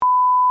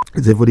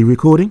Is everybody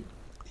recording?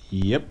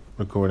 Yep,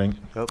 recording.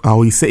 Yep. Are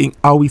we sitting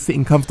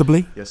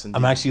comfortably? Yes, indeed.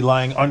 I'm actually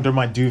lying under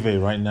my duvet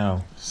right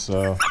now,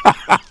 so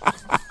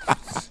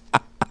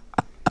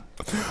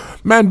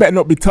Man better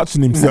not be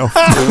touching himself.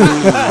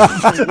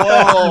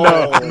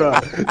 Whoa. No.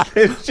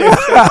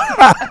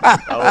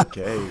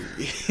 Okay.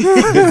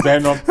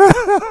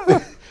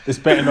 this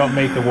better not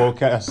make the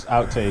Worldcast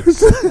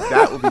outtakes.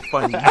 That would be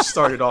funny. You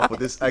started off with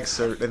this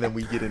excerpt, and then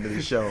we get into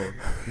the show.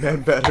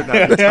 Man better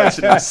not be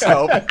touching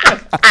himself.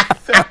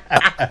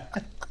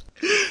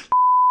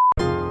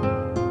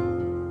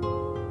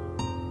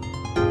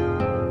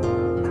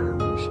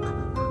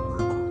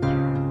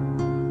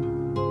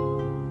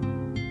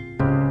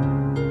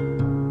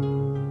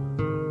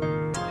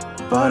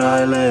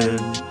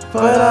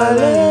 Fight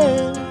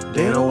Island.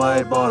 Dana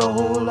White bought a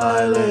whole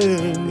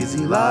island. Is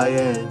he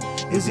lying?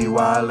 Is he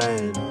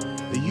wildin'?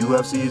 The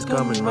UFC is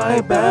coming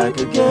right back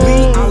again.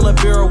 Lee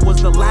Oliveira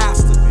was the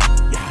last of it.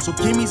 Yeah. So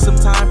give me some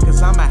time,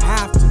 cause I'ma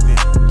have to vent.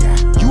 Yeah.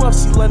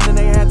 UFC London,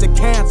 they had to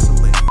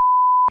cancel it.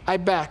 I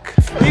back.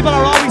 People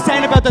are always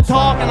saying about the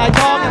talk, and I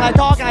talk, and I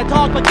talk, and I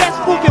talk, but guess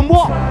fucking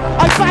what?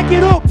 I back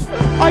it up!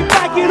 I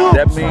back it up!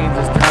 That means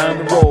it's time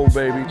to roll,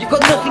 baby. You've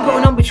got nothing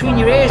going on between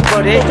your ears,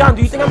 buddy. John,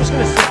 do you think I'm just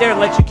gonna sit there and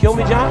let you kill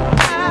me, John?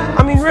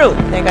 I mean, really?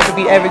 I think I could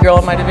beat every girl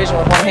in my division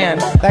with one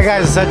hand. That guy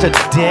is such a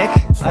dick.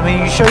 I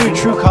mean, you show your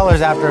true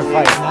colors after a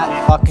fight. And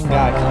that fucking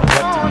guy comes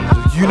up to me.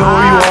 You know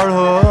where you are,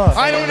 huh?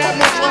 I don't have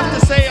much left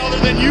to say other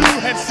than you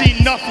have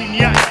seen nothing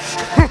yet.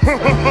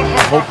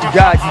 Hope to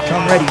God you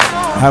come ready.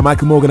 Hi,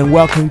 Michael Morgan, and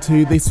welcome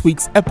to this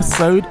week's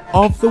episode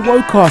of the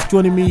Wocast.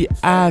 Joining me,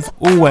 as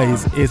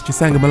always, is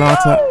Chisanga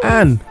Malata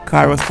and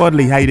Kairos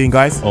Bodley. How you doing,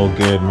 guys? All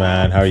good,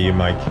 man. How are you,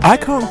 Mike? I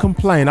can't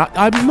complain.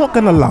 I'm not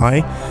going to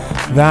lie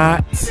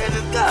that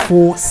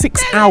for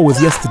 6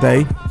 hours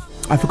yesterday,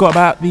 I forgot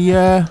about the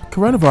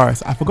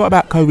coronavirus. I forgot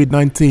about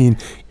COVID-19,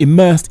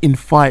 immersed in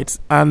fights.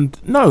 And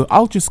no,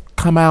 I'll just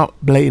come out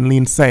blatantly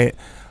and say it.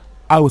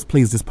 I was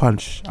pleased as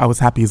punch. I was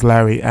happy as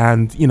Larry.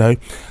 And, you know,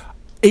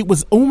 it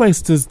was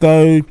almost as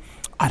though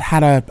I'd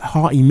had a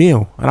hearty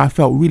meal and I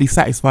felt really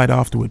satisfied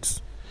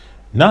afterwards.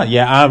 No,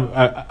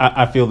 yeah,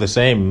 I feel the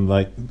same.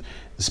 Like,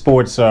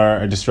 sports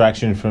are a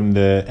distraction from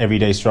the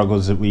everyday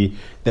struggles that we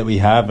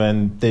have,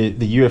 and the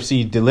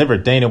UFC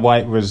delivered. Dana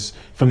White was,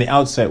 from the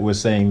outset,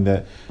 was saying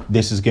that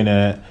this is going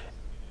to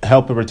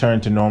help a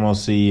return to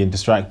normalcy and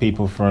distract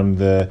people from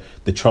the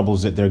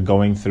troubles that they're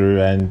going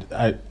through, and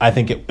I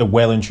think it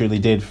well and truly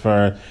did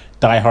for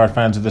diehard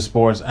fans of the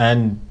sports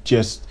and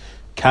just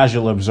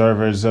casual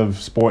observers of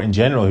sport in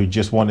general who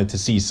just wanted to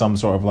see some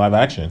sort of live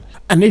action.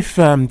 And if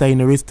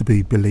Dana is to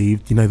be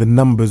believed, you know, the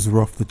numbers were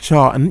off the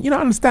chart, and, you know,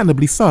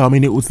 understandably so. I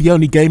mean, it was the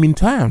only game in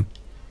town.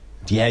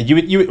 Yeah,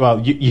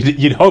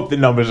 you'd hope the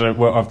numbers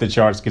were off the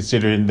charts,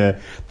 considering the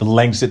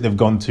lengths that they've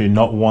gone to,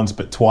 not once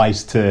but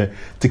twice, to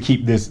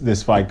keep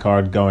this fight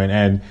card going.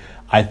 And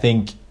I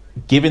think,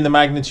 given the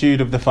magnitude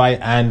of the fight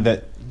and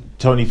that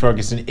Tony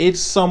Ferguson is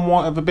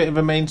somewhat of a bit of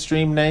a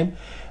mainstream name,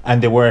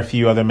 and there were a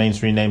few other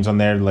mainstream names on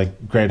there,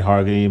 like Greg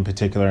Hardy in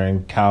particular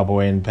and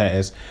Cowboy and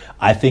Pettis,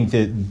 I think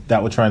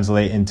that will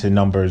translate into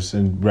numbers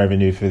and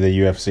revenue for the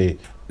UFC.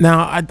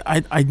 Now,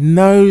 I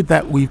know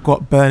that we've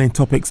got burning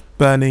topics,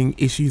 burning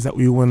issues that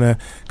we want to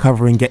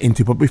cover and get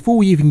into. But before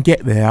we even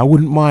get there, I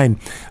wouldn't mind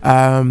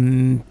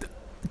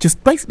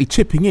just basically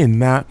chipping in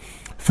that,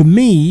 for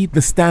me, the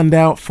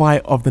standout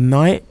fight of the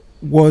night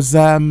was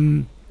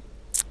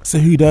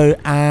Cejudo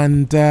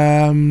and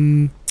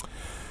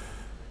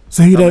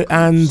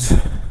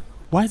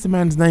why is the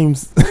man's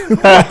names?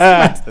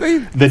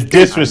 The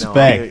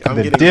disrespect. I'm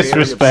the getting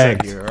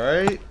disrespect. very upset here,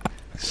 all right?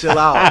 Chill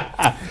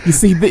out. You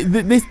see,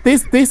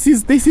 this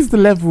is the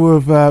level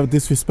of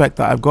disrespect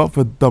that I've got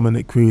for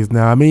Dominic Cruz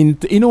now. I mean,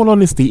 in all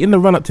honesty, in the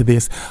run-up to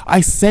this,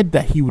 I said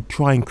that he would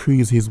try and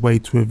cruise his way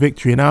to a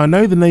victory. Now, I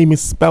know the name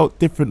is spelt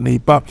differently,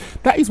 but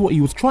that is what he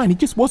was trying. He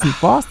just wasn't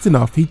fast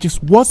enough. He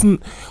just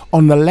wasn't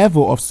on the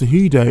level of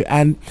Cejudo.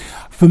 And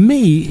for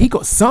me, he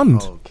got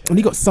sunned. Okay. And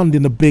he got sunned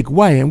in a big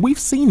way. And we've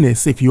seen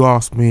this, if you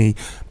ask me,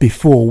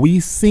 before.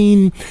 We've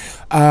seen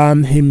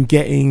him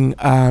getting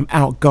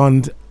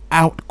outgunned,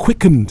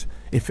 out-quickened,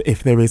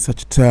 if there is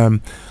such a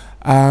term.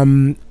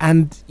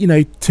 And, you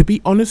know, to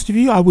be honest with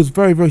you, I was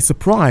very, very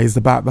surprised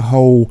about the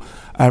whole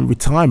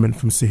retirement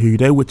from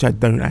Cejudo, which I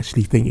don't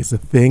actually think is a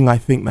thing. I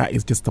think that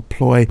is just a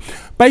ploy.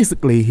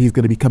 Basically, he's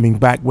going to be coming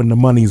back when the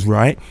money's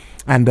right,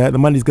 and the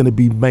money's going to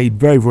be made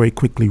very, very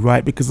quickly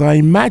right, because I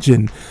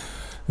imagine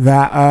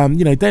that,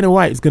 you know, Dana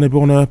White is going to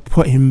want to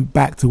put him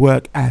back to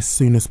work as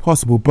soon as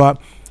possible.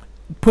 But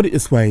put it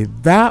this way,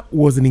 that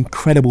was an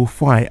incredible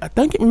fight.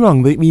 Don't get me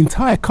wrong, the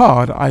entire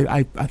card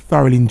I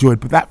thoroughly enjoyed,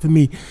 but that for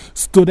me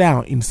stood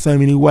out in so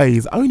many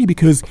ways, only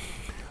because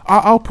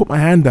I'll put my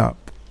hand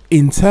up.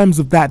 In terms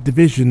of that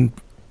division,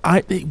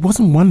 it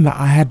wasn't one that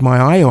I had my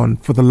eye on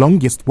for the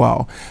longest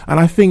while, and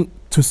I think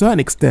to a certain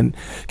extent,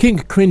 King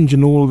of Cringe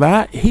and all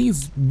that,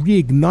 he's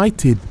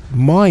reignited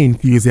my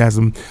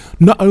enthusiasm,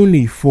 not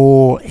only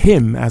for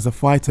him as a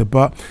fighter,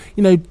 but,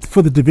 you know,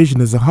 for the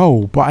division as a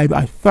whole. But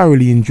I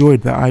thoroughly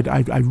enjoyed that.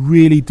 I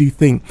really do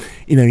think,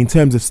 you know, in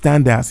terms of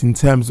standouts, in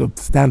terms of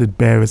standard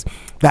bearers,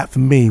 that for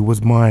me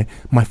was my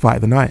fight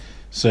of the night.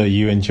 So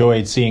you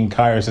enjoyed seeing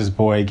Kyrus's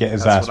boy get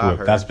his ass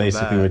whooped. That's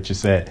basically what you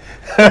said.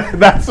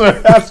 that's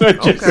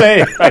what you're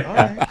saying.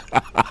 Right.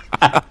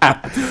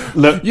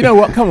 Look, you know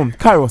what? Come on,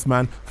 Kairos,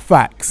 man.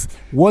 Facts.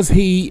 Was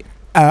he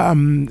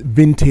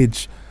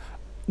vintage?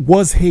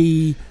 Was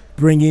he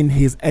bringing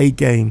his A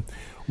game?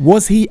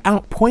 Was he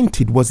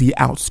outpointed? Was he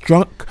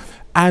outstruck?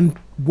 And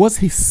was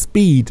his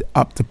speed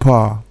up to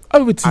par?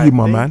 Over to you,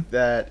 my man. I think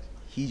that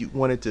he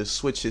wanted to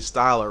switch his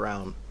style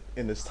around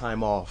in this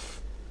time off.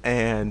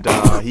 And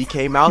he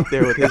came out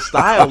there with his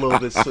style a little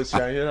bit switched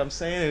around, you know what I'm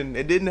saying? And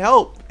it didn't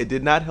help. It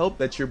did not help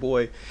that your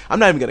boy, I'm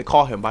not even going to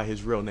call him by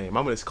his real name.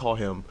 I'm going to call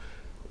him,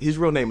 his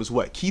real name is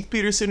what? Keith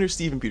Peterson or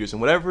Steven Peterson,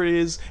 whatever it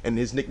is. And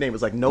his nickname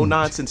is like no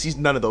nonsense. He's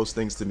none of those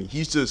things to me.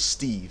 He's just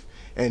Steve.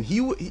 And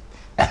he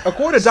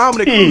according to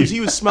Dominic Cruz,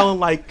 he was smelling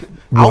like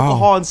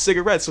alcohol and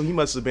cigarettes. So he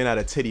must have been at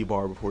a titty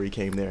bar before he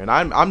came there. And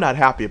I'm not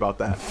happy about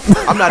that.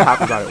 I'm not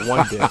happy about it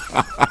one bit.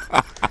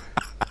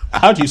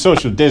 How do you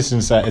social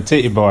distance at a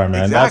titty bar,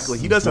 man? Exactly.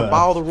 He doesn't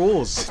follow the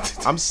rules.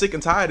 I'm sick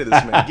and tired of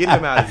this, man. Get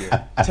him out of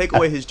here. Take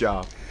away his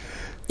job.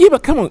 Yeah,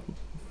 but come on,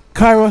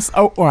 Kairos.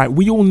 Oh, all right.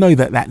 We all know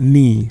that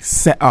knee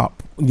set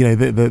up, you know,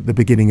 the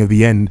beginning of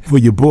the end for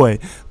your boy.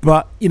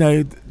 But, you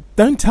know,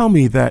 don't tell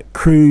me that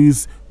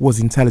Cruz was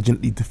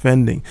intelligently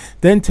defending.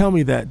 Then tell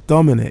me that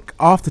Dominic,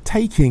 after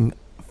taking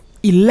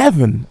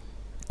 11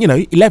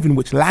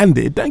 which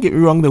landed. Don't get me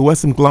wrong, there were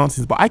some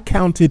glances, but I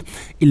counted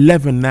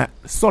 11 that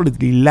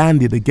solidly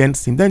landed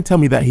against him. Don't tell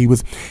me that he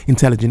was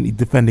intelligently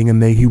defending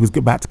and he was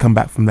about to come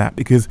back from that,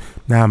 because,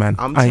 nah, man,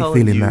 I ain't feeling that.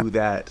 I'm telling you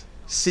that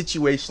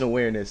situational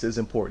awareness is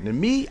important.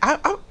 And me,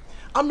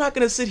 I'm not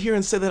going to sit here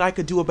and say that I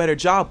could do a better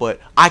job, but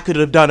I could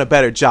have done a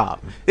better job.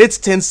 It's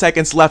 10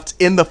 seconds left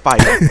in the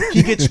fight.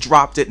 He gets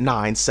dropped at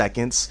 9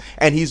 seconds,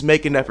 and he's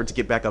making an effort to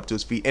get back up to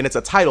his feet, and it's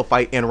a title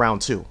fight in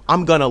round 2.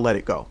 I'm going to let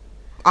it go.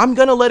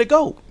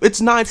 It's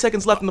 9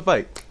 seconds left in the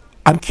fight.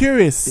 I'm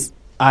curious.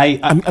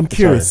 I'm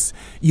curious.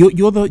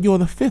 You're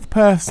the fifth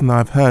person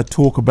I've heard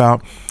talk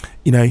about.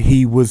 You know,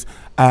 he was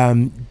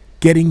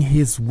getting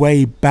his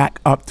way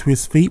back up to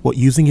his feet. What,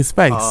 using his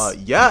face?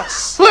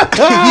 Yes. He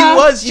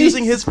was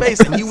using his face,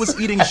 and he was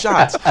eating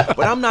shots.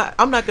 But I'm not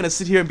going to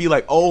sit here and be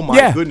like, oh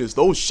my goodness,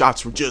 those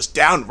shots were just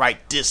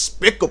downright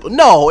despicable.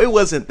 No, it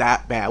wasn't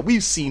that bad.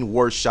 We've seen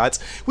worse shots.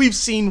 We've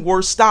seen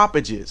worse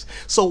stoppages.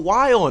 So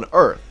why on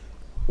earth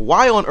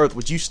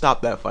would you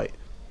stop that fight?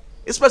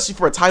 Especially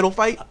for a title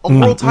fight, a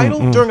world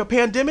title during a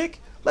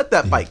pandemic? Let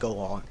that fight go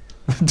on.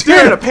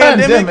 During a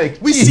pandemic,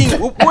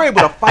 we're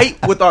able to fight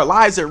with our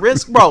lives at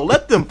risk. Bro,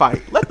 let them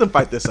fight. Let them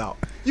fight this out.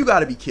 You got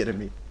to be kidding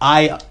me.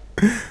 I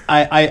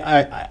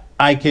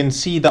can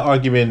see the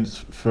argument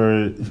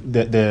for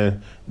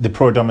the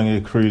pro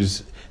Dominic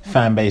Cruz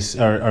fan base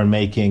are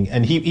making,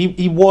 and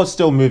he was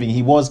still moving.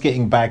 He was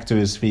getting back to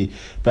his feet.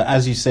 But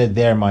as you said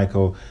there,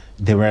 Michael,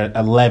 there were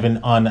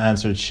 11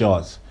 unanswered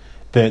shots.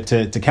 But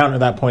to counter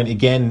that point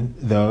again,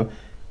 though,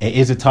 it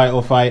is a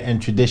title fight,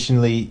 and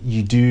traditionally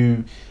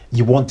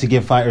you want to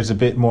give fighters a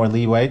bit more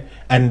leeway.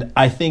 And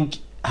I think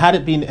had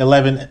it been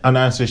 11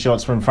 unanswered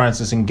shots from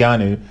Francis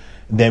Ngannou,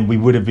 then we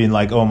would have been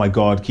like, oh my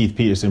God, Keith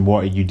Peterson,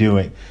 what are you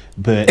doing?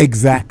 But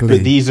exactly.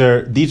 But these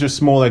are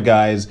smaller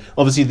guys.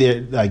 Obviously,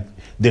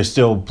 they're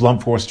still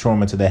blunt force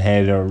trauma to the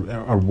head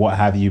or what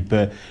have you,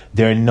 but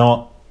they're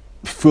not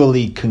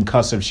fully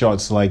concussive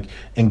shots like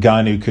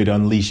Ngannou could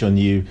unleash on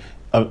you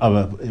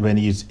when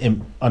he's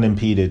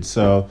unimpeded.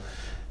 So,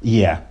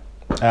 yeah.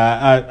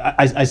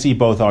 I see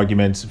both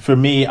arguments. For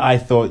me, I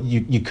thought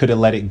you could have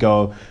let it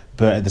go,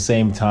 but at the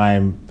same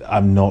time,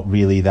 I'm not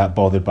really that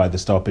bothered by the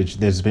stoppage.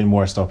 There's been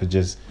more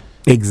stoppages.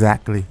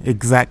 Exactly.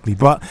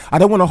 But I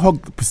don't want to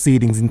hog the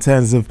proceedings in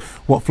terms of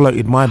what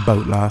floated my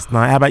boat last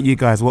night. How about you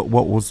guys?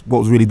 What was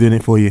really doing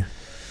it for you?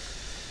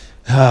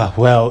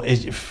 Well,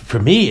 for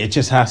me, it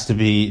just has to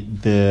be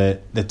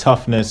the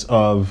toughness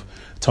of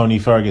Tony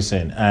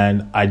Ferguson,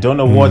 and I don't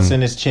know what's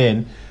in his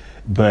chin,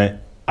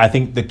 but I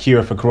think the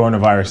cure for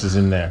coronavirus is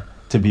in there,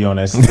 to be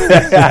honest.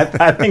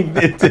 I think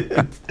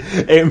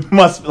it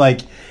must,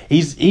 like,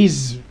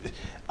 he's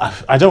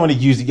I don't want to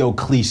use the old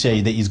cliche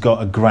that he's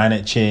got a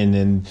granite chin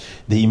and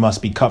that he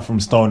must be cut from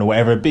stone or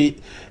whatever, but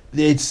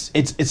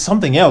it's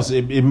something else.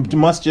 It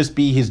must just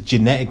be his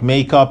genetic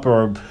makeup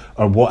or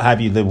what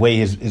have you, the way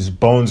his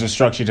bones are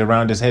structured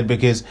around his head,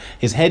 because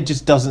his head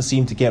just doesn't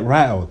seem to get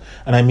rattled.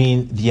 And I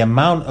mean, the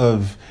amount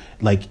of,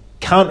 like,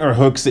 counter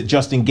hooks that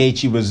Justin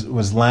Gaethje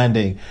was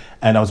landing.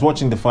 And I was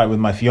watching the fight with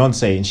my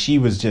fiance, and she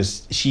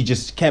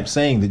just kept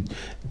saying that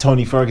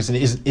Tony Ferguson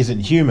isn't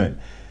human.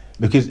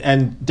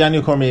 And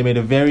Daniel Cormier made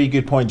a very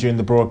good point during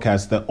the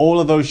broadcast that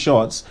all of those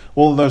shots,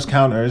 all of those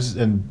counters,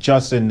 and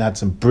Justin had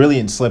some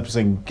brilliant slips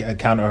and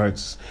counter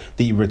hooks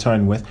that he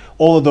returned with,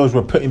 all of those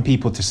were putting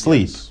people to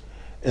sleep. Yes.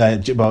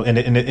 Well,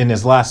 in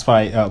his last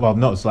fight,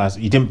 not his last.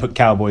 He didn't put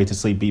Cowboy to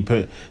sleep. He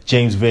put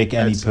James Vick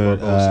and he put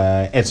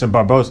Edson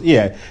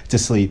Barboza, to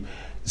sleep.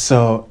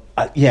 So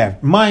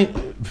my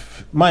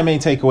main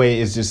takeaway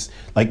is just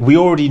like we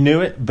already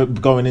knew it, but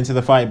going into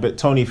the fight. But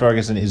Tony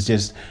Ferguson is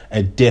just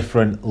a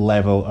different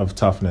level of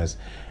toughness.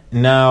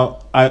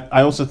 Now,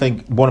 I also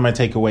think one of my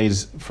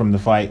takeaways from the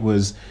fight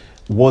was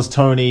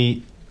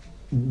Tony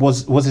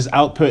was his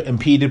output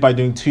impeded by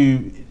doing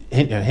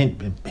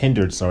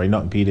hindered? Sorry,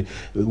 not impeded.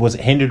 Was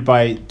it hindered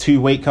by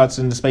 2 weight cuts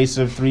in the space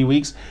of 3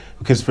 weeks?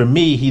 Because for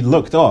me, he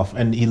looked off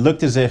and he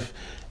looked as if,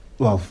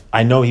 well,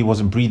 I know he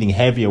wasn't breathing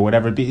heavy or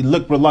whatever, but he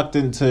looked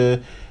reluctant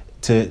to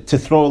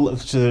throw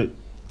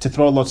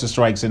lots of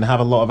strikes and have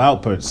a lot of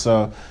output.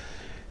 So,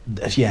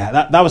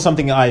 that was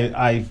something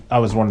I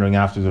was wondering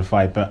after the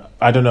fight. But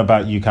I don't know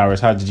about you, Karis.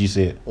 How did you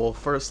see it? Well,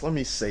 first, let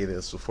me say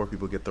this before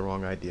people get the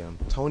wrong idea.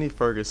 Tony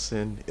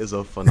Ferguson is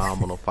a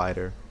phenomenal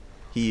fighter.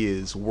 He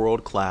is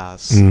world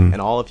class,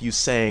 and all of you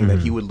saying that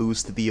he would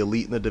lose to the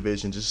elite in the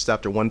division just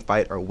after one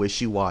fight are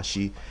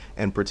wishy-washy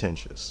and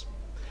pretentious.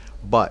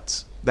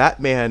 But that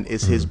man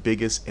is his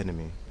biggest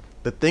enemy.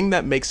 The thing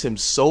that makes him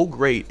so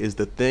great is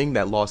the thing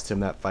that lost him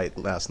that fight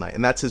last night,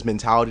 and that's his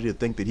mentality to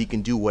think that he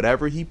can do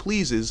whatever he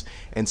pleases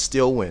and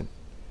still win.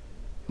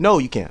 No,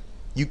 you can't.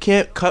 You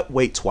can't cut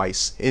weight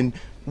twice in,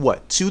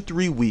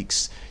 2-3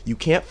 weeks. You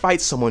can't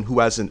fight someone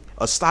who has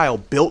a style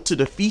built to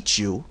defeat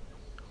you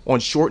on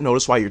short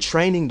notice while you're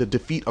training to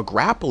defeat a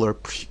grappler,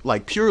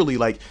 purely.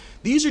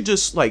 These are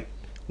just,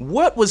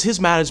 what was his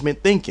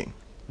management thinking?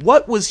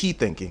 What was he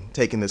thinking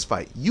taking this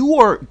fight? You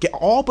are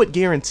all but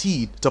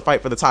guaranteed to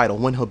fight for the title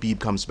when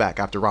Khabib comes back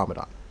after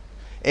Ramadan.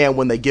 And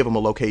when they give him a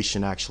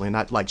location, actually, and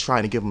not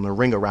trying to give him a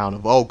ring around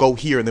of, go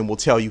here and then we'll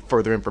tell you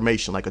further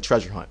information like a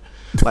treasure hunt.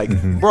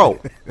 Bro,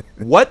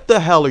 what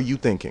the hell are you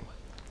thinking?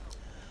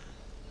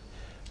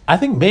 I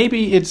think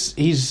maybe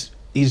he's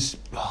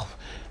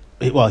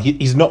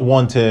not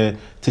one to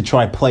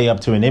try play up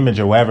to an image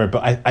or whatever,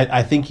 but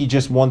I think he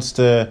just wants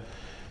to.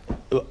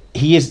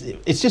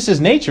 It's just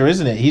his nature,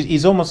 isn't it?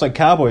 He's almost like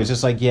Cowboy. It's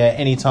just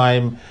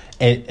anytime,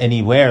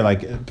 anywhere.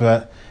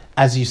 But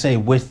as you say,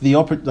 with the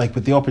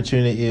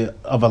opportunity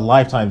of a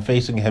lifetime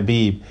facing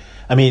Khabib,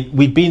 I mean,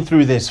 we've been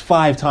through this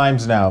 5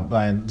 times now,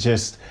 and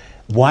just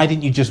why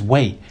didn't you just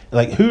wait?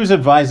 Who's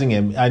advising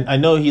him? I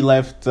know he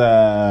left.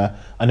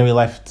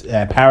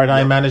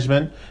 Paradigm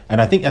Management,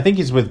 and I think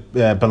he's with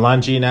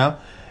Belangi now.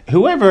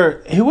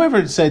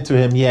 Whoever said to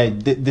him,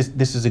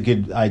 this is a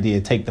good idea,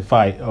 take the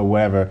fight or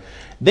whatever.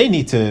 They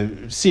need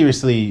to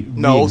seriously.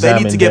 No, they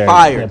need to get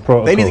fired.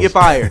 They need to get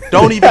fired.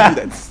 Don't even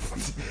do that.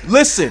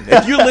 Listen,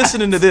 if you're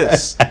listening to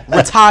this,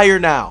 retire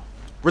now.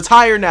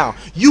 Retire now.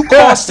 You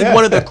costed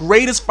one of the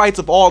greatest fights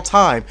of all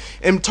time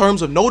in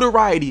terms of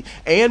notoriety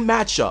and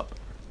matchup,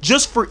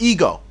 just for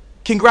ego.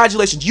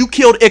 Congratulations. You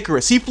killed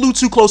Icarus. He flew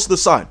too close to the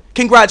sun.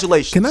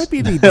 Congratulations. Can I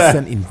be the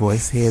dissenting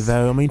voice here,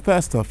 though? I mean,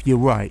 first off, you're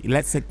right.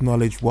 Let's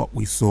acknowledge what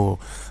we saw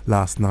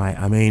last night.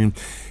 I mean,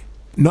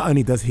 not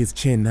only does his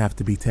chin have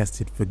to be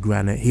tested for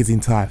granite, his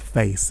entire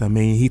face. I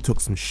mean, he took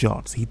some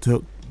shots. He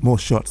took more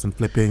shots than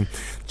flipping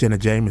Jenna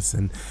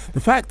Jameson. The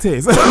fact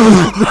is... Jeez.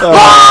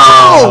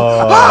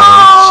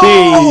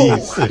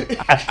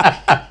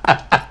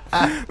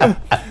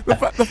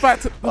 The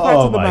fact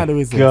of the matter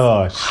is...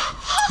 gosh.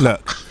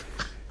 Look,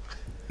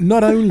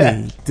 not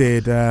only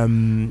did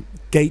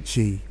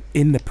Gaethje,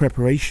 in the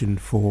preparation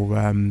for,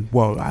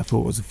 I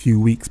thought it was a few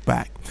weeks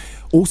back,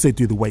 also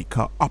do the weight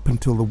cut up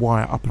until the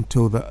wire, up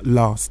until the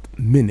last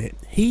minute.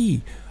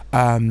 He,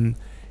 when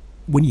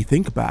you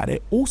think about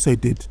it, also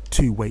did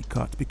 2 weight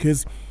cuts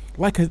because,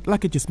 like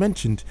I just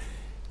mentioned,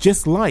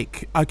 just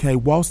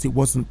whilst it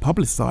wasn't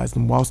publicised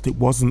and whilst it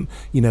wasn't,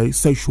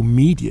 social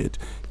media'd,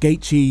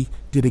 Gaethje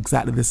did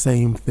exactly the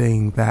same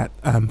thing that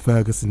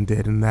Ferguson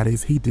did, and that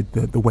is he did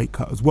the weight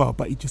cut as well,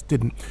 but he just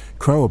didn't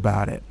crow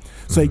about it.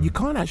 So you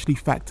can't actually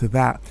factor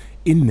that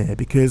in there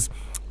because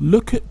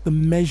look at the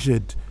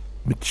measured,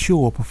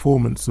 mature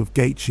performance of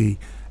Gaethje,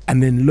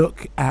 and then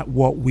look at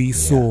what we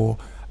saw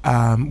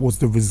was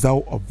the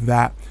result of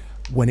that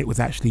when it was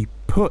actually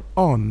put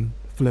on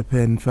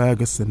flipping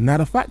Ferguson. Now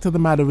the fact of the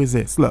matter is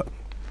this: look,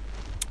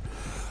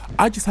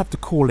 I just have to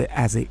call it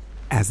as it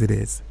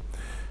is.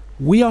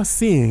 We are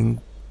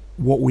seeing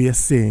what we are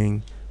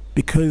seeing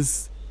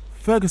because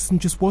Ferguson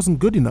just wasn't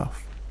good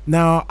enough.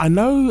 Now I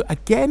know,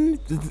 again,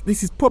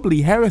 this is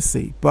probably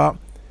heresy, but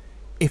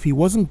if he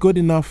wasn't good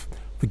enough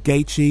for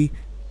Gaethje,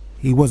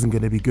 he wasn't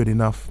going to be good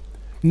enough.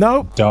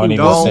 No, don't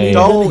even say it.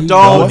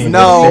 Don't even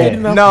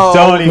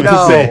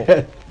say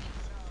it.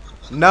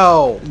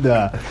 No.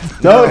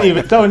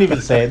 Don't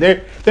even say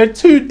it. They're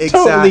two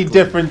totally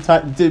different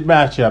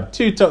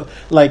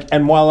matchup.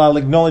 And while I'll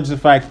acknowledge the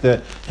fact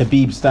that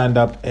Khabib's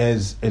stand-up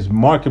is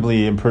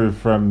markedly improved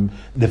from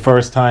the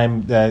first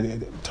time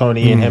that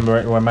Tony and him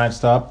were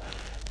matched up,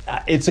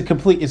 it's a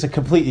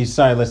completely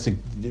stylistic.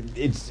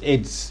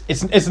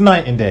 It's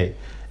night and day.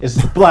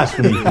 It's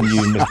blasphemy from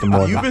you, Mr.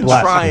 Morgan. You've been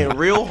Blasphemy. trying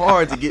real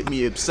hard to get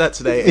me upset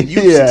today, and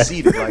you've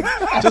succeeded. Like,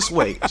 just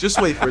wait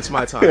for it's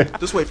my time.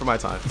 Just wait for my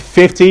time.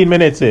 15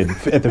 minutes in,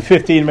 at the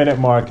 15-minute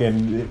mark,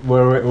 and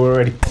we're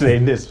already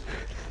saying this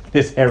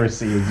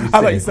heresy. As you How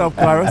about say. yourself,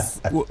 Cyrus?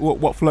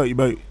 what float your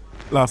boat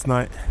last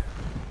night?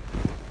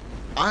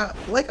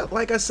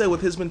 Like I said,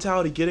 with his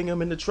mentality, getting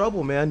him into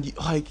trouble, man.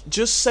 Like,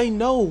 just say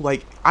no.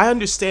 Like, I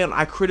understand.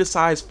 I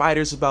criticize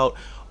fighters about,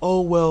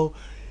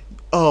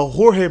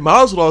 Jorge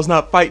Masvidal is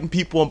not fighting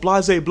people and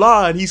blah,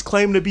 blah, and he's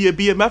claiming to be a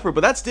BMFer,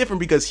 but that's different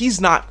because he's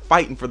not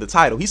fighting for the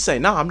title. He's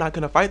saying, nah, I'm not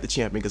going to fight the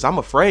champion because I'm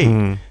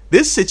afraid.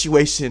 This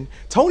situation,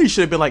 Tony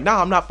should have been like,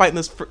 nah, I'm not fighting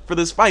this for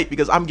this fight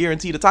because I'm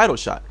guaranteed a title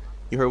shot.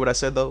 You heard what I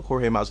said, though?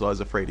 Jorge Masvidal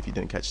is afraid if you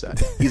didn't catch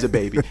that. He's a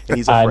baby, and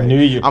he's afraid. I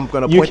knew you. I'm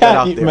going to point that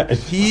out there.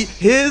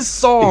 His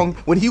song,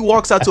 when he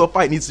walks out to a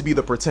fight, needs to be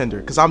The Pretender,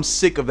 because I'm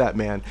sick of that,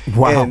 man.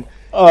 Wow. And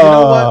you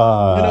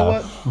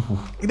know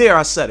what? There,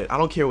 I said it. I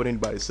don't care what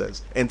anybody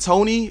says. And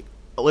Tony,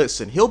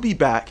 listen, he'll be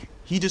back.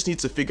 He just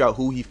needs to figure out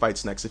who he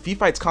fights next. If he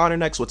fights Conor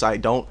next, which I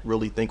don't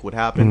really think would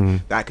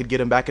happen, that could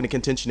get him back into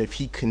contention if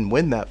he can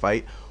win that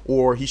fight.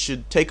 Or he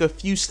should take a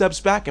few steps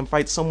back and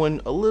fight someone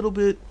a little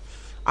bit,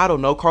 I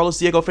don't know, Carlos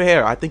Diego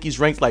Ferreira. I think he's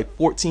ranked like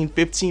 14,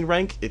 15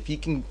 rank. If he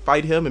can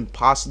fight him and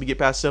possibly get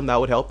past him, that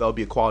would help. That would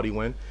be a quality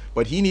win.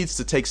 But he needs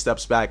to take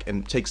steps back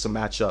and take some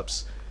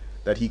matchups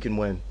that he can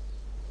win.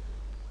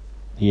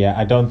 Yeah,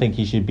 I don't think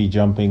he should be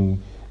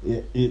jumping.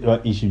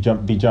 He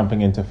should be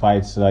jumping into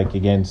fights like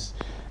against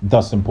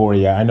Dustin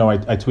Poirier. I know I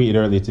tweeted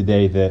earlier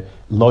today that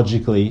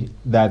logically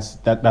that's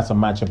a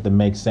matchup that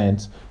makes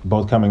sense,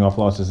 both coming off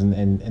losses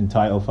in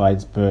title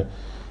fights, but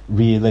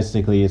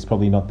realistically, it's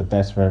probably not the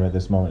best for him at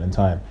this moment in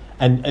time.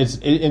 And it's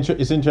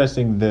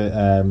interesting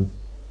that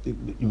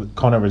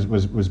Conor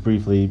was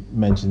briefly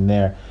mentioned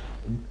there.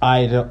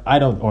 I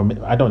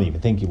don't even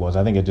think he was.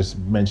 I think I just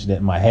mentioned it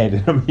in my head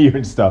and I'm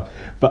hearing stuff.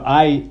 But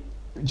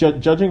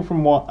judging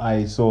from what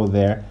I saw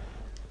there,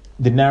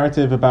 the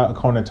narrative about a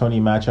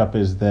Conor-Tony matchup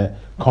is that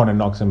Conor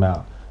knocks him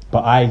out.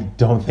 But I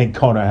don't think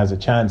Conor has a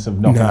chance of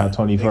knocking out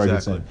Tony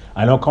Ferguson. Exactly.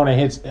 I know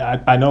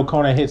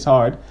Conor hits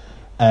hard.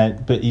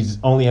 But he's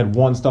only had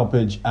one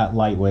stoppage at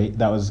lightweight.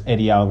 That was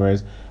Eddie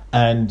Alvarez.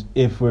 And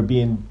if we're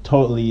being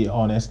totally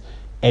honest,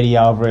 Eddie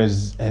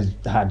Alvarez has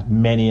had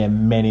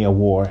many a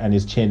war, and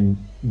his chin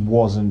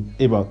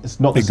it's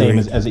not the same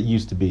as it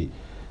used to be.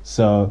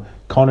 So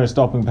Conor's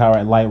stopping power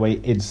at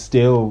lightweight, it's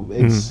still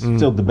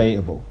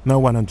debatable.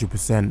 No,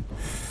 100%.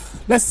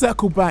 Let's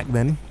circle back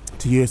then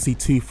to UFC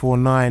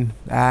 249,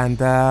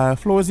 and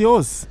floor is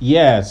yours.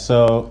 Yeah,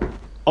 so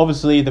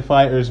obviously the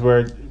fighters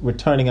were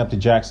turning up to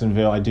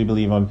Jacksonville, I do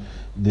believe, on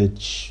the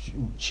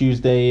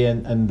Tuesday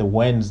and the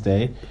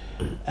Wednesday,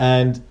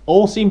 and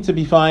all seemed to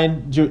be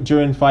fine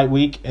during fight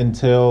week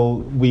until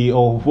we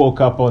all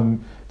woke up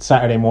on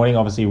Saturday morning.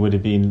 Obviously it would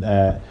have been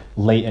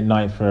late at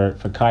night for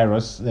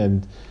Kairos,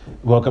 and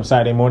woke up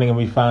Saturday morning and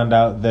we found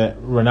out that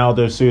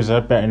Ronaldo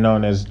Souza, better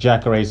known as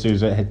Jacare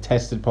Souza, had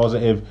tested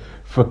positive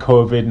for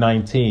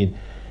COVID-19.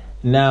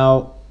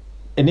 Now,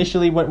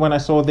 initially when I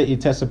saw that he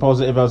tested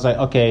positive, I was like,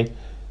 okay,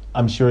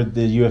 I'm sure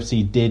the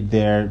UFC did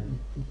their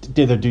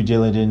due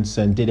diligence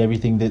and did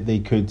everything that they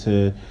could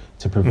to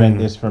prevent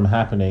this from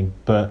happening.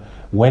 But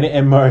when it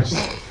emerged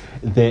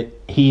that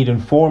he'd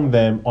informed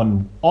them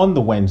on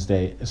the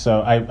Wednesday,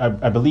 so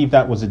I believe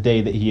that was the day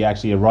that he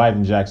actually arrived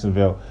in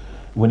Jacksonville,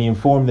 when he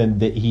informed them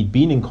that he'd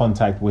been in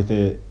contact with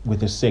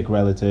a sick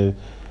relative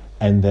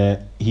and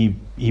that he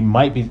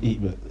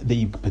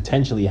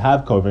potentially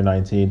have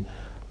COVID-19,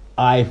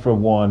 I for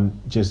one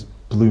just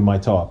blew my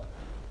top.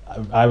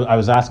 I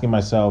was asking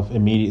myself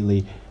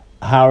immediately,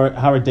 how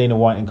are Dana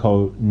White and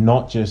co.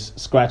 not just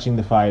scratching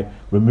the fight,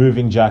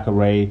 removing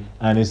Jacare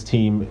and his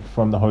team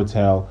from the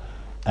hotel,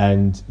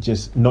 and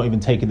just not even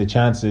taking the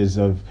chances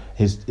of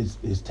his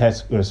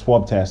test or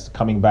swab test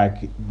coming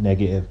back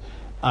negative?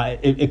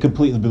 It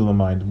completely blew my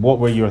mind. What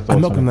were your thoughts?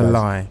 I'm not going to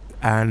lie,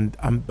 and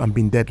I'm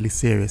being deadly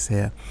serious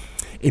here.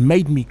 It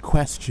made me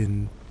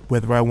question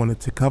whether I wanted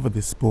to cover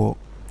this sport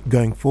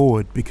going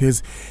forward,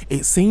 because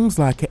it seems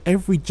like at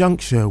every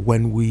juncture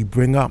when we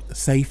bring up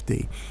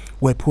safety,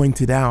 we're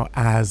pointed out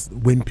as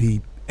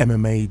wimpy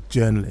MMA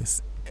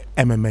journalists,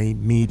 MMA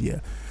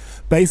media,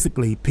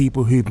 basically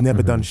people who've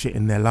never done shit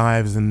in their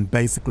lives, and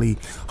basically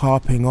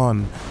harping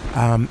on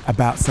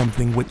about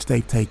something which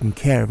they've taken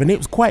care of. And it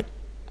was quite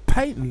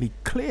patently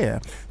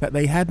clear that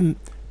they hadn't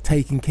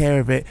taken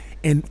care of it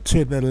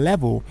to the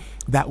level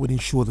that would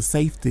ensure the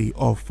safety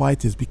of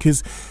fighters,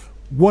 because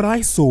what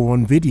I saw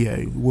on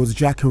video was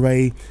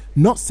Jacare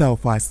not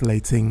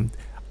self-isolating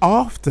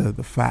after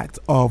the fact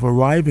of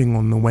arriving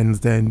on the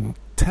Wednesday and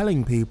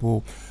telling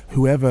people,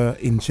 whoever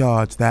in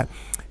charge, that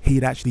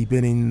he'd actually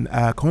been in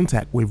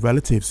contact with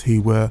relatives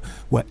who were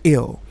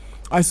ill.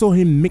 I saw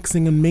him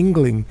mixing and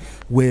mingling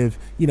with,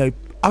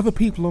 other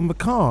people on the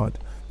card.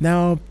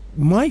 Now,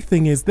 my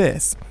thing is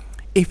this: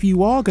 if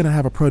you are going to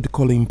have a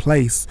protocol in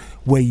place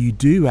where you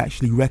do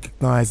actually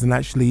recognize and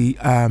actually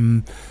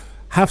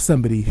have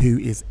somebody who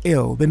is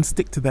ill, then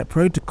stick to that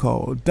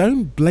protocol.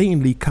 Don't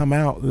blatantly come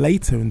out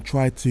later and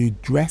try to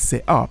dress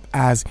it up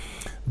as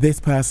this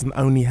person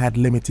only had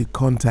limited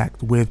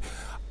contact with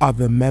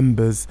other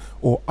members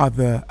or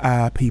other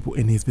people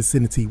in his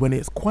vicinity, when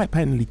it's quite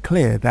patently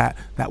clear that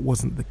that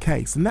wasn't the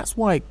case. And that's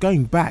why,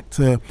 going back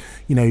to,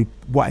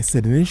 what I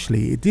said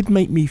initially, it did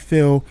make me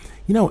feel,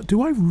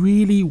 do I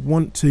really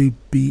want to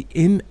be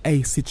in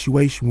a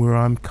situation where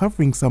I'm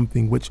covering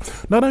something which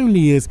not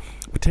only is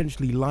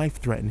potentially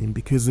life-threatening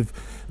because of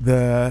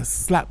the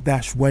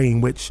slapdash way in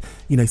which,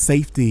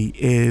 safety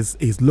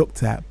is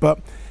looked at,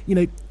 but,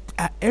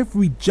 at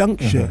every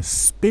juncture,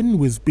 spin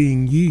was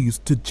being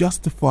used to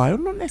justify, or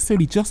not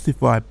necessarily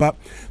justify, but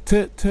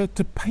to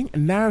paint a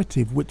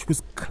narrative which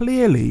was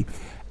clearly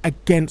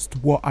against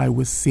what I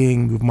was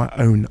seeing with my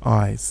own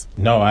eyes.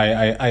 No,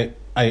 I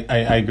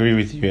agree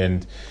with you,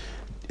 and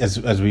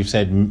as we've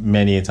said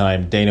many a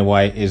time, Dana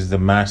White is the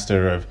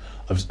master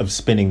of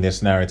spinning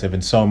this narrative,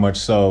 and so much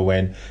so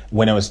when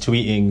I was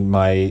tweeting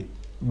my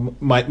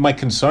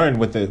concern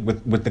with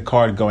the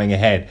card going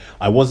ahead,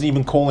 I wasn't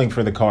even calling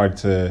for the card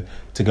to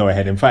go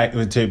ahead. In fact,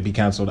 to be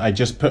cancelled. I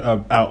just put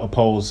out a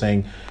poll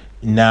saying,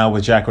 now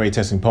with Jacare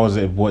testing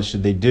positive, what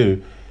should they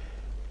do?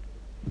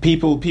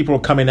 People are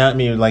coming at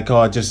me like,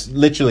 just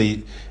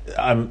literally,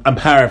 I'm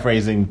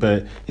paraphrasing,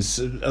 but it's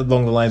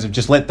along the lines of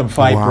just let them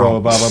fight, bro,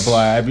 blah blah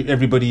blah.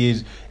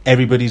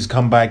 Everybody's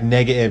come back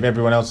negative.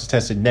 Everyone else is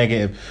tested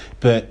negative,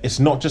 but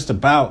it's not just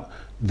about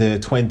the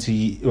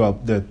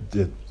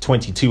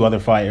 22 other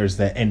fighters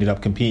that ended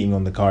up competing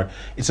on the card.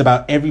 It's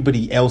about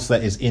everybody else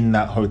that is in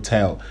that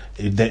hotel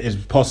that has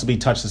possibly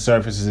touched the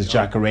surfaces as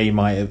Jacare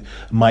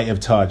might have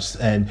touched,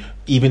 and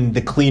even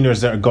the cleaners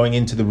that are going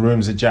into the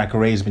rooms that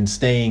Jacare has been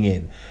staying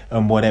in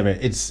and whatever.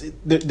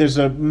 There's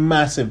a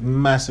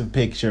massive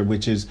picture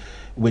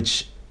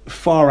which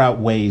far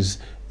outweighs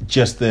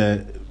just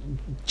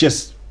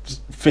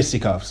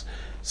fisticuffs.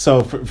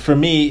 So for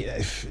me,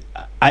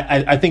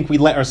 I think we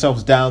let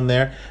ourselves down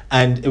there,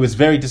 and it was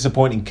very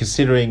disappointing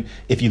considering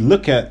if you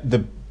look at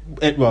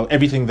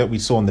everything that we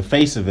saw in the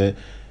face of it,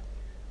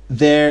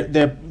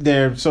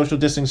 their social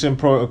distancing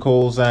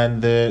protocols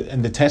and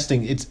the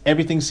testing,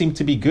 everything seemed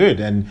to be good,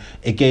 and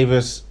it gave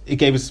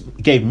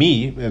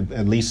me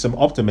at least some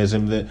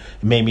optimism that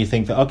made me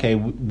think that, okay,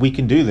 we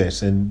can do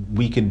this and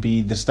we can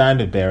be the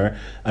standard bearer,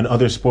 and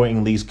other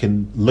sporting leagues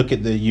can look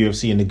at the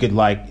UFC in a good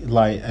light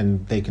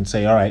and they can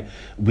say, all right,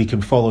 we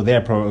can follow their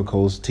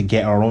protocols to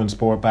get our own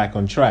sport back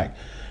on track.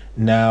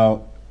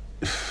 Now,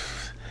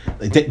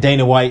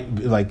 Dana White,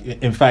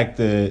 in fact,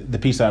 the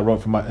piece that I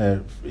wrote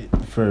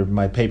for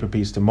my paper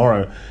piece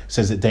tomorrow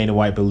says that Dana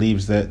White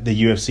believes that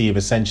the UFC have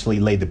essentially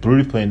laid the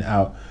blueprint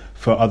out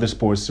for other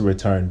sports to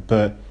return.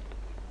 But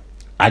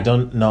I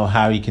don't know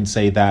how he can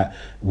say that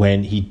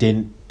when he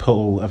didn't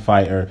pull a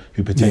fighter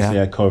who potentially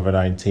had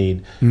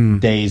COVID-19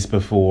 days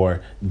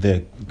before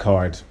the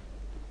card.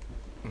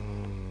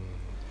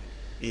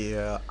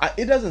 Yeah,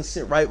 it doesn't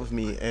sit right with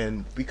me,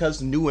 and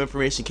because new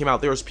information came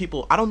out, there was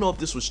people, I don't know if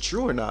this was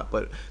true or not,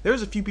 but there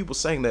was a few people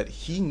saying that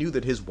he knew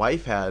that his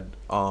wife had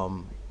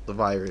the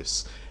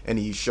virus, and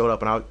he showed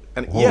up,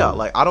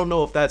 I don't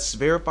know if that's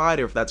verified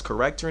or if that's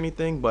correct or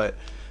anything, but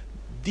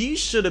these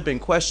should have been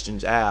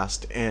questions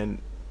asked, and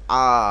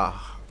I'm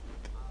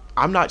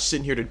not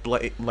sitting here to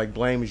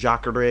blame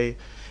Jacare,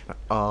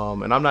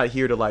 and I'm not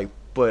here to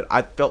but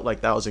I felt like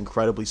that was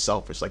incredibly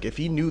selfish. If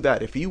he knew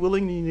that, if he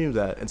willingly knew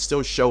that and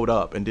still showed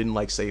up and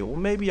didn't say, well,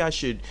 maybe I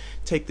should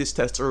take this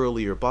test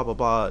early or blah, blah,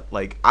 blah.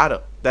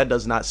 That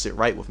does not sit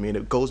right with me. And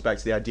it goes back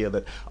to the idea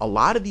that a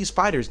lot of these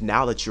fighters,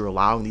 now that you're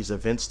allowing these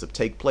events to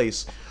take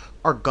place,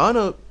 are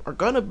gonna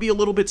be a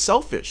little bit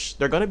selfish.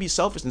 They're gonna be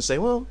selfish and say,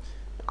 well,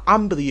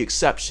 I'm the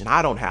exception.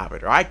 I don't have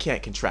it, or I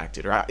can't contract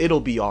it, or it'll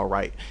be all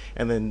right.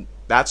 And then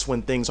that's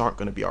when things aren't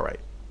going to be all right.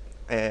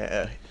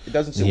 It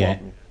doesn't sit well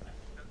with me.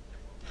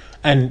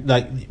 And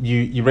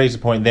you raised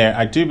a point there.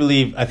 I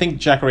think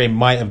Jacare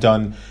might have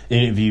done an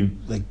interview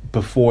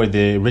before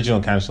the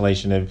original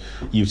cancellation of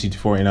UFC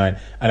 249,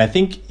 and I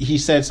think he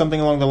said something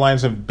along the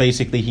lines of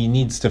basically he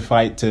needs to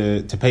fight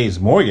to pay his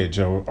mortgage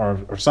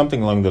or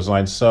something along those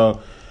lines.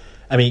 So,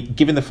 I mean,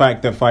 given the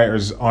fact that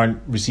fighters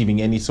aren't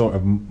receiving any sort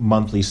of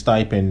monthly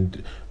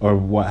stipend or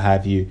what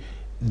have you,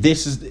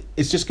 it's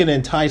just going to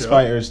entice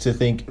fighters to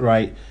think,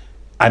 right,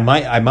 I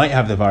might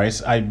have the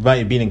virus. I might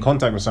have been in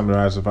contact with someone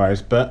who has the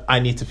virus, but I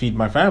need to feed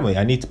my family.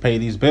 I need to pay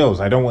these bills.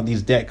 I don't want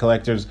these debt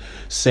collectors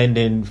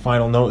sending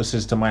final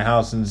notices to my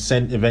house and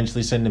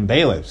eventually sending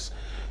bailiffs.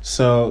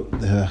 So,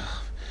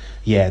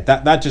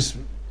 that just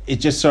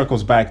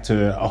circles back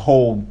to a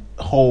whole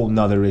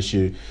nother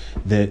issue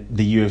that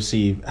the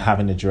UFC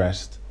haven't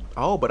addressed.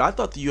 Oh, but I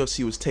thought the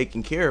UFC was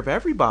taking care of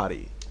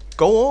everybody.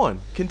 Go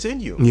on,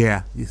 continue.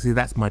 Yeah, you see,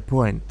 that's my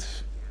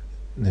point.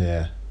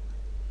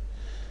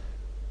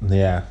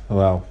 Yeah,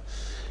 well,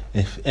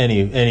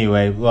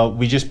 Anyway, well,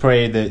 we just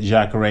pray that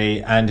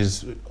Jacare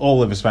and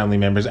all of his family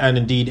members, and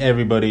indeed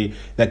everybody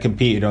that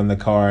competed on the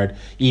card,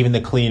 even the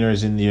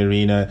cleaners in the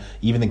arena,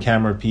 even the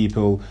camera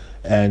people,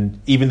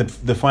 and even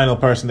the final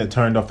person that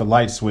turned off the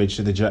light switch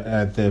at the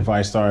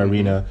ViStar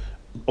Arena,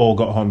 all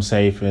got home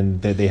safe,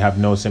 and that they have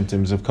no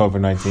symptoms of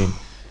COVID-19.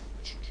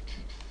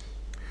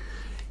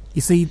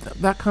 You see,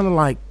 that kind of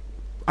like,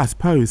 I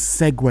suppose,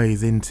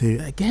 segues into,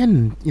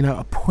 again,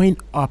 a point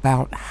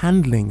about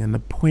handling and a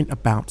point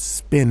about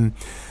spin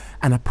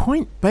and a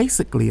point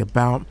basically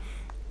about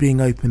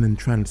being open and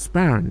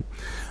transparent.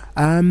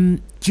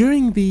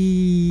 During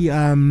the,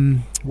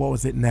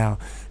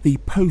 the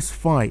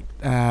post-fight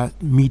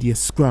media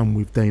scrum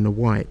with Dana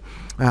White,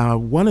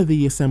 one of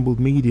the assembled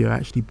media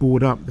actually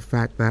brought up the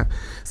fact that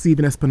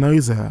Stephen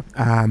Espinoza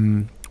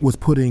was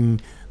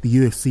putting the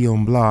UFC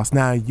on blast.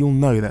 Now, you'll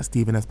know that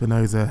Stephen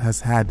Espinoza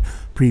has had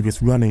previous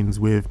run-ins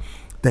with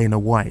Dana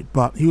White,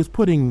 but he was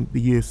putting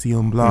the UFC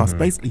on blast,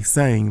 basically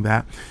saying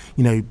that,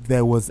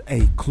 there was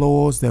a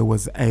clause, there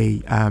was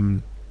a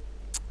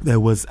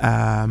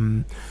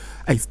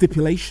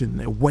stipulation,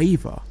 a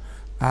waiver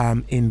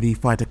in the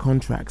fighter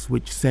contracts,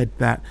 which said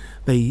that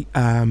they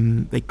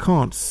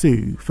can't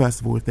sue, first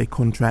of all, if they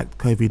contract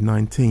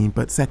COVID-19,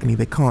 but secondly,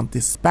 they can't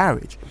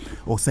disparage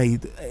or say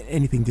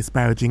anything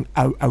disparaging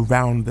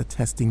around the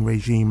testing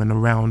regime and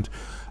around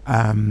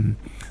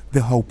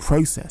the whole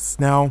process.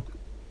 Now,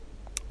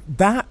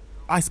 that,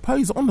 I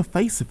suppose, on the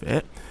face of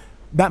it,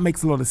 that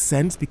makes a lot of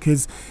sense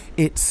because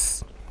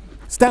it's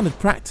standard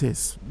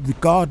practice,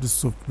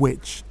 regardless of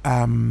which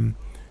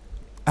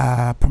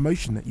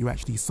promotion that you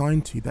actually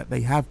sign to, that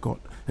they have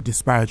got a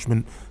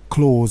disparagement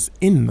clause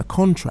in the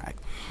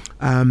contract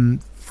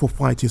for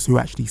fighters who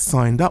actually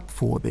signed up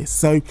for this.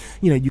 So,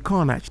 you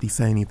can't actually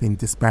say anything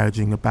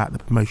disparaging about the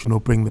promotion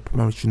or bring the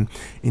promotion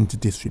into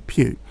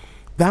disrepute.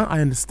 That I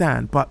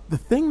understand, but the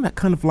thing that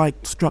kind of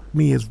like struck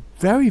me as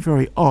very,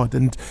 very odd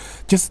and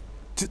just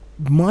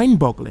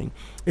mind-boggling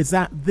is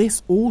that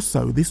this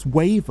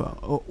waiver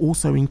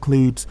also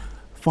includes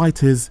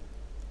fighters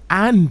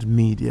and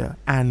media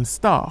and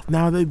staff.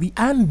 Now, the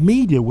and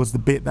media was the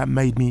bit that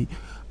made me,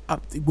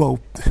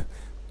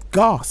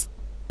 gasp,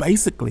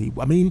 basically.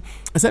 I mean,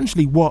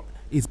 essentially what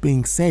is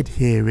being said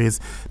here is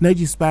no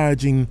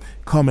disparaging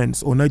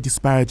comments or no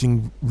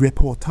disparaging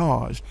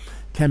reportage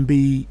can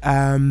be,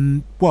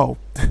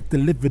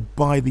 delivered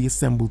by the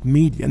assembled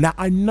media. Now,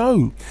 I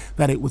know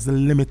that it was a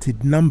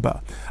limited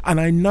number, and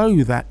I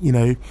know that,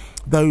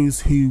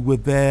 those who were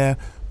there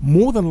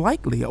more than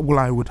likely, I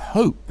would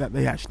hope that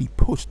they actually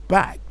pushed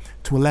back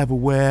to a level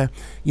where,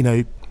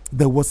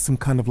 there was some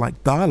kind of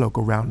like dialogue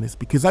around this,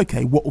 because,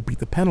 okay, what would be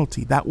the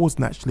penalty? That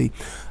wasn't actually,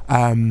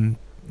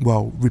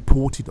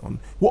 reported on.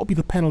 What would be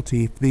the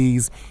penalty if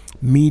these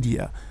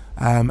media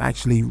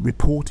actually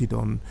reported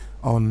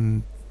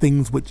on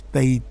things which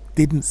they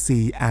didn't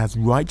see as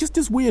right? Just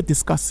as we are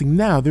discussing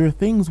now, there are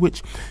things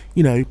which,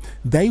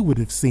 they would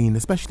have seen,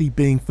 especially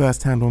being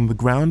first-hand on the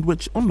ground,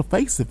 which on the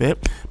face of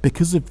it,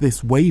 because of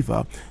this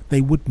waiver, they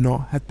would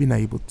not have been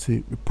able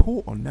to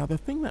report on. Now, the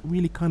thing that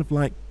really kind of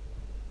like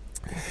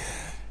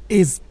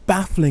is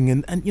baffling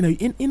and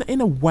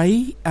in a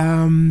way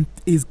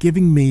is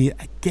giving me,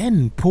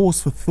 again,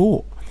 pause for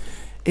thought,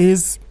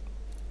 is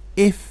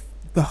if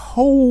the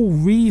whole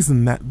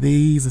reason that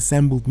these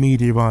assembled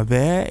media are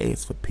there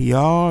is for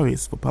PR,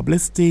 is for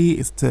publicity,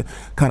 is to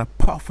kind of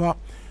puff up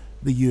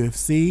the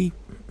UFC,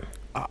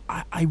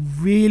 I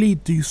really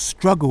do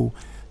struggle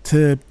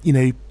to,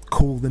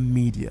 call them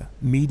media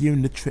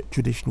in the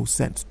traditional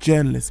sense,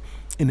 journalists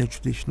in a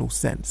traditional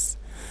sense.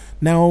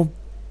 Now,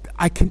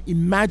 I can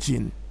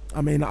imagine,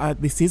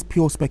 this is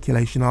pure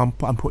speculation, I'm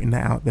putting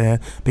that out there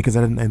because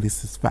I don't know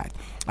this is fact.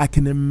 I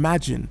can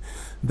imagine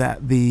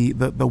that the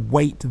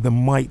weight, the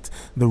might,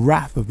 the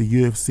wrath of the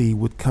UFC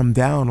would come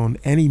down on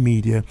any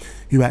media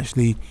who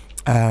actually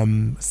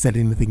said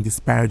anything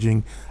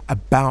disparaging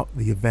about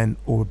the event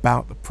or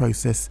about the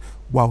process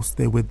whilst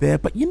they were there.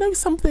 But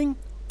something,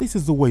 this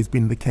has always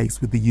been the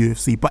case with the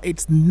UFC, but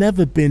it's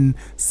never been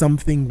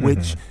something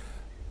which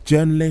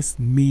journalists,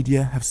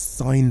 media have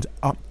signed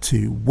up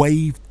to,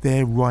 waived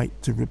their right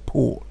to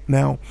report.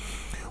 Now,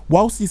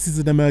 whilst this is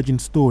an emerging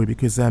story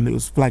because it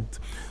was flagged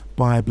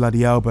by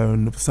Bloody Elbow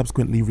and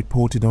subsequently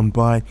reported on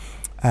by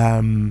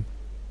the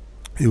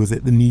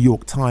New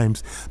York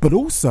Times, but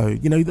also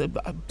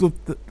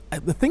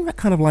the thing that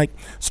kind of like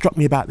struck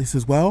me about this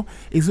as well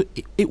is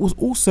it was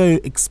also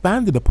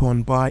expanded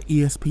upon by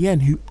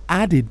ESPN, who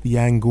added the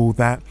angle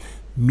that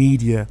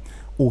media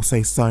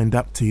also signed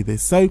up to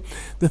this. So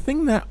the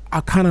thing that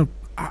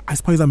I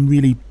suppose I'm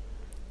really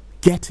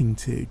getting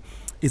to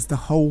is the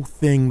whole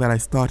thing that I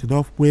started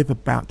off with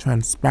about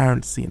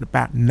transparency and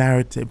about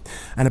narrative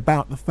and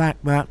about the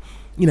fact that,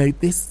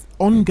 this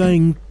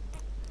ongoing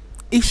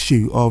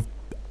issue of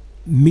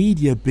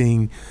media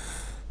being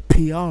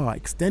PR,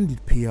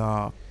 extended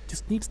PR,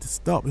 just needs to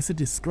stop. It's a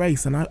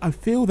disgrace. And I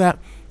feel that,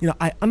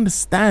 I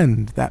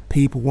understand that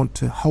people want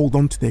to hold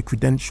on to their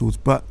credentials,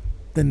 but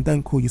then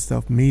don't call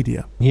yourself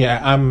media.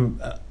 Yeah,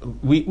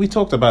 we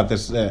talked about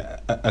this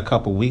a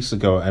couple weeks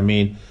ago. I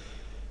mean,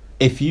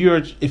 if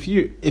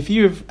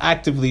you've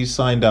actively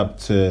signed up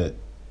to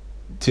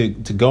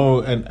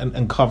go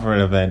and cover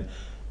an event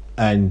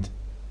and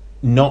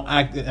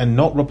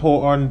not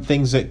report on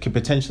things that could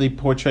potentially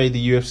portray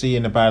the UFC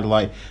in a bad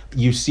light,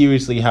 you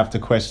seriously have to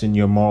question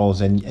your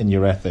morals and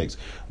your ethics.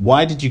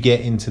 Why did you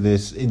get into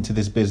this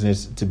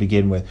business to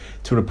begin with?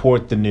 To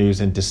report the news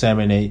and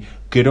disseminate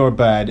good or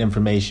bad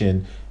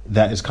information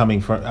that is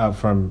coming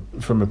from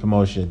a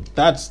promotion.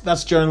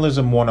 That's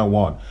journalism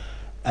 101.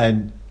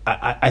 And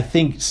I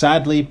think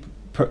sadly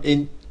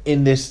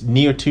in this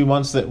near 2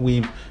 months that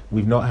we've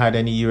not had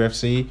any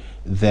UFC,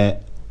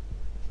 that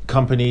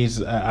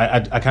companies,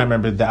 I can't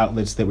remember the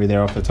outlets that were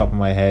there off the top of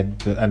my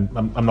head, and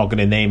I'm not going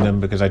to name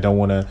them because I don't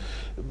want to.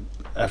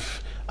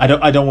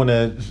 I don't want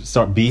to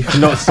start beef,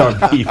 not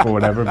start beef or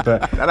whatever.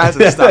 But that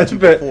hasn't stopped you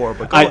before.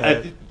 But go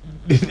ahead.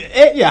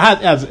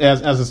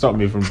 Hasn't stopped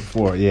me from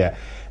before. Yeah,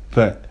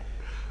 but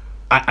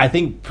I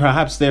think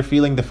perhaps they're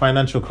feeling the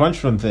financial crunch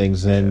from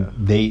things, and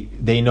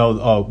they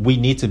know, we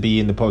need to be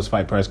in the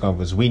post-fight press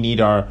conference. We need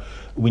our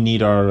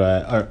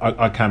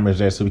cameras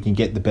there so we can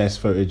get the best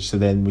footage, so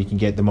then we can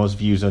get the most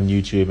views on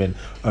YouTube and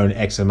earn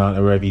X amount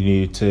of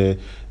revenue to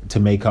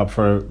make up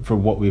for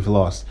what we've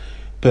lost.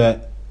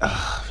 But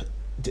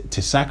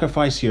to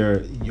sacrifice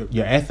your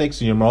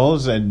ethics and your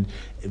morals and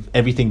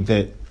everything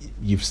that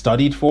you've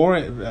studied for,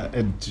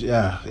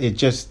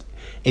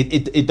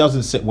 it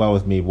doesn't sit well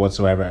with me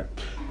whatsoever.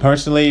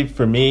 Personally,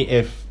 for me,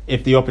 if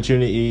the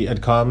opportunity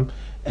had come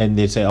and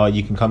they'd say,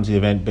 you can come to the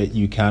event, but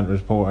you can't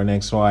report on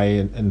X, Y,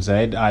 and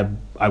Z,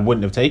 I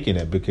wouldn't have taken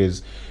it,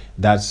 because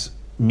that's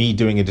me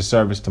doing a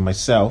disservice to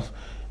myself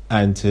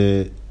and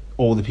to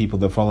all the people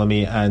that follow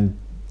me and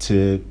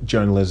to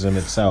journalism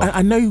itself.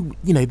 I know,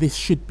 this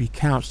should be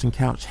couched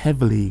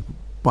heavily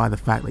by the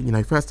fact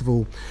that, first of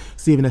all,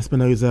 Stephen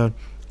Espinoza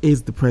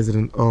is the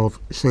president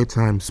of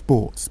Showtime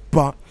Sports,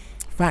 but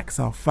facts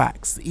are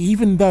facts.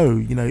 Even though,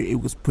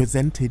 it was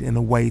presented in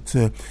a way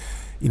to,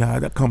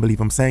 I can't believe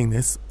I'm saying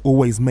this,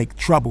 always make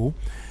trouble.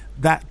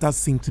 That does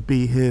seem to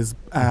be his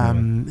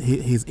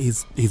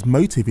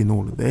motive in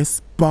all of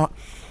this. But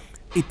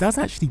it does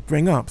actually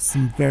bring up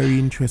some very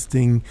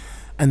interesting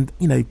and,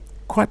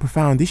 quite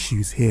profound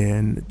issues here.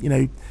 And,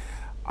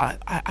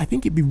 I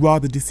think it'd be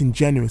rather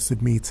disingenuous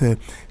of me to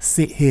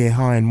sit here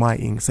high and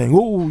mighty saying,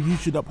 you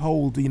should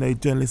uphold,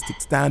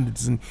 journalistic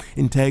standards and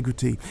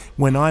integrity,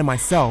 when I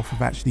myself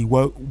have actually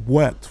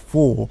worked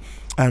for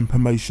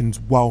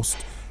promotions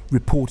whilst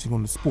reporting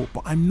on the sport.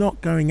 But I'm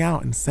not going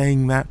out and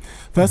saying that,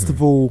 first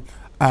of all,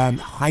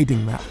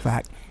 hiding that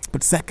fact,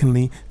 but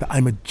secondly, that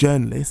I'm a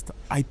journalist.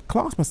 I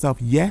class myself,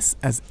 yes,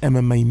 as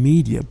MMA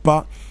media,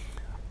 but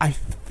I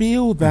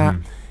feel that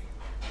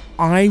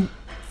I,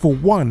 for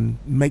one,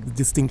 make the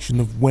distinction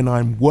of when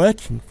I'm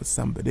working for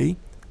somebody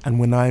and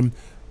when I'm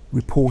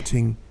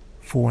reporting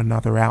for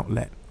another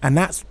outlet. And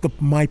that's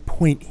my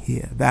point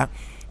here, that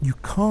you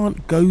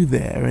can't go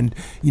there and,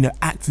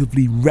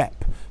 actively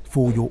rep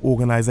for your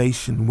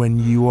organization when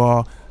you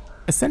are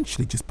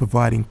essentially just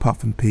providing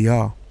puff and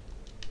PR.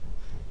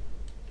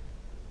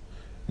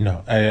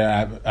 No,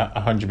 I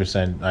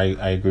 100%.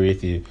 I agree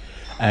with you.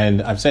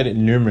 And I've said it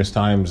numerous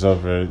times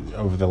over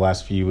the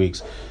last few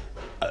weeks.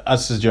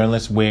 Us as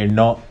journalists, we're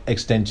not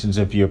extensions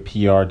of your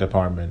PR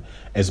department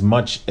as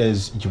much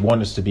as you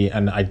want us to be.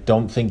 And I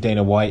don't think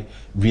Dana White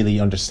really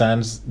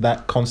understands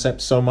that concept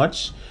so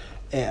much.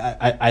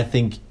 I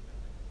think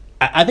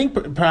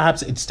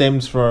perhaps it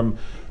stems from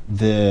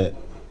the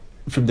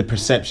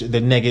perception,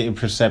 the negative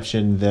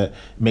perception that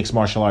mixed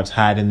martial arts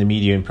had in the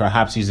media, and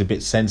perhaps he's a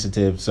bit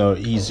sensitive. So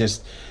he's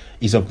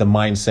of the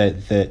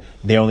mindset that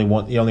he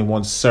only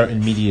wants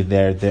certain media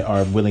there that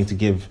are willing to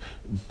give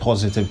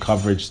positive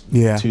coverage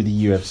to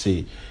the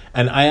UFC.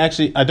 And I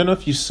don't know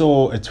if you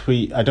saw a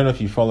tweet, I don't know if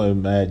you follow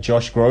him,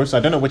 Josh Gross, I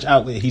don't know which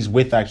outlet he's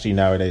with actually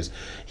nowadays.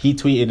 He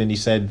tweeted and he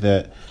said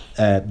that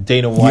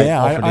Dana White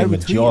offered him a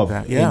job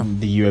in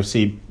the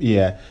UFC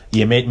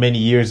many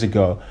years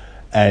ago,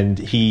 and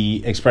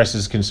he expressed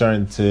his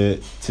concern to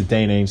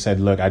Dana and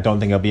said, look, I don't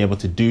think I'll be able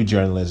to do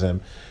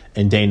journalism.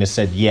 And Dana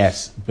said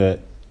yes,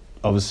 but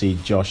obviously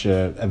Josh,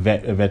 a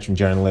veteran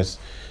journalist,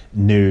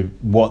 knew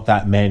what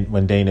that meant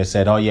when Dana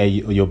said,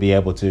 you'll be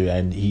able to,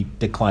 and he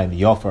declined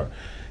the offer.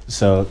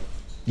 So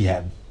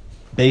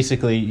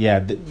basically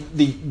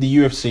the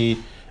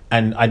UFC,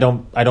 and I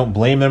don't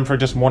blame them for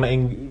just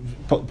wanting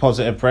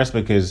positive press,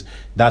 because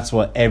that's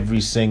what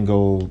every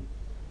single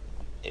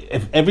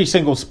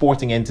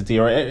sporting entity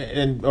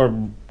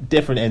or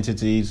different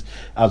entities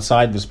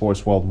outside the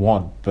sports world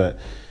want. But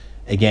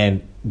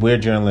again, we're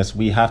journalists,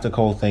 we have to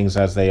call things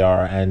as they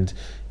are, and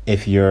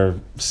if you're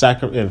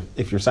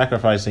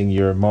sacrificing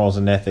your morals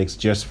and ethics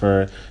just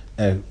for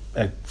a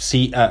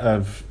seat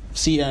at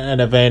an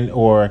event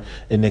or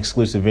an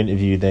exclusive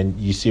interview, then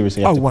you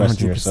seriously have to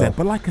question yourself.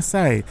 But like I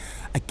say,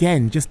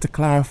 again, just to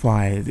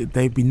clarify,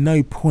 there'd be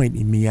no point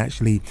in me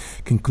actually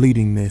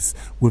concluding this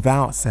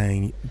without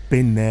saying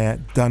been there,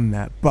 done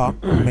that,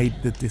 but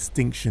made the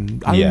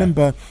distinction. I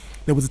remember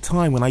there was a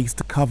time when I used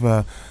to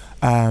cover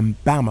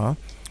Bama,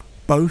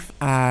 both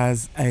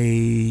as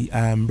a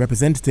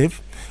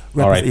representative,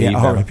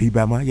 R.I.P.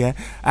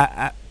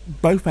 Bama,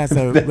 both as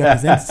a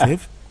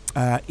representative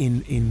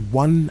in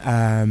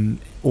one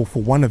or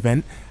for one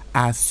event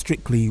as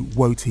strictly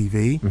Woe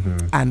TV,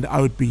 and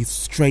I would be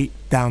straight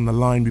down the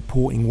line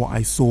reporting what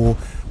I saw,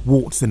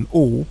 warts and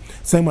all,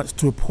 so much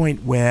to a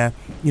point where,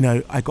 you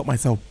know, I got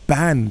myself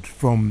banned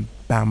from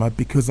Bama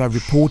because I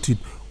reported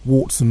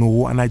warts and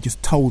all, and I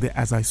just told it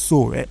as I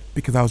saw it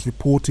because I was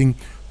reporting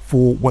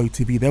for Woe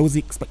TV. There was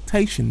the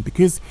expectation,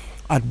 because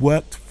I'd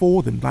worked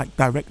for them, like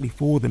directly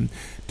for them,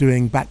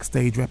 doing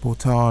backstage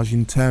reportage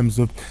in terms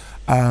of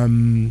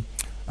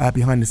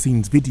behind the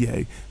scenes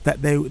video, that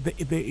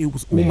it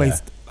was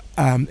almost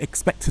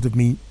expected of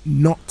me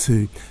not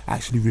to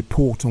actually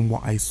report on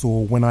what I saw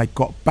when I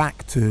got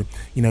back to,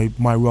 you know,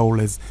 my role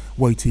as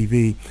Woe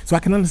TV. So I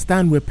can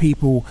understand where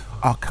people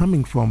are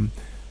coming from,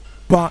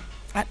 but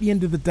at the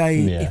end of the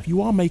day, if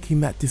you are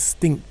making that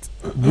distinct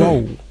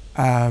role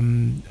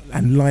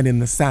and line in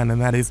the sand,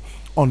 and that is,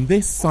 on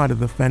this side of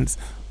the fence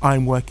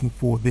I'm working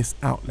for this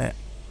outlet,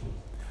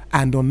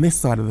 and on this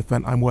side of the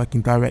fence I'm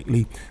working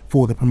directly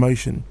for the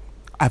promotion,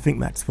 I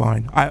think that's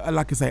fine.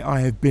 Like I say,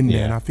 I have been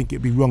there, and I think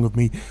it'd be wrong of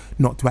me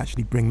not to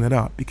actually bring that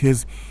up,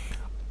 because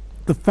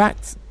the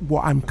fact,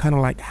 what I'm kind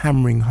of like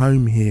hammering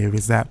home here,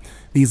 is that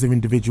these are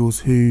individuals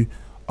who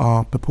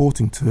are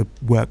purporting to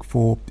work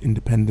for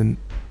independent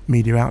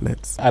media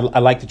outlets. I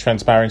like the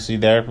transparency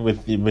there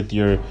with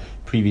your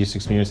previous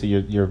experience that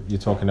you're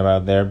talking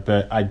about there,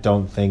 but I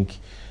don't think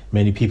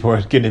many people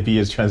are going to be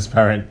as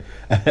transparent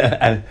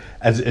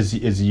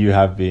as you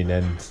have been.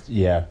 And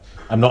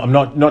I'm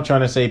not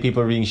trying to say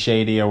people are being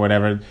shady or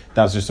whatever.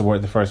 That's just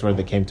the first word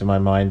that came to my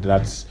mind.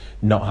 That's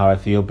not how I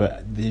feel,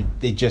 but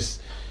they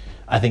just,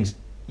 I think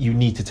you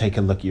need to take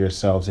a look at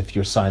yourselves. If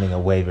you're signing a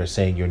waiver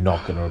saying you're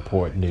not going to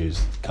report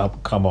news,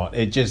 come on.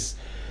 It just,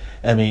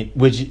 I mean,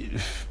 would you?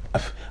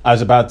 I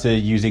was about to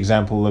use the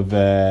example of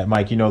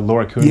Mike, you know,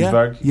 Laura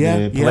Koonsberg,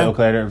 the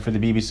political editor for the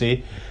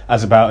BBC. I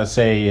was about to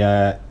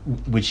say,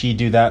 would she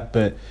do that?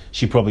 But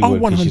she probably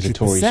would, because she's a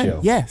Tory show.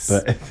 Yes.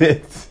 But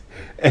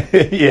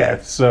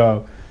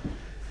so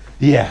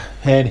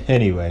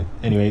anyway,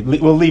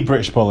 we'll leave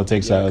British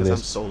politics out of this. I'm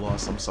so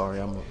lost. I'm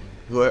sorry.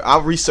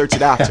 I'll research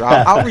it after.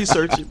 I'll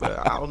research it,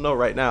 but I don't know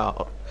right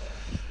now.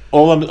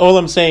 All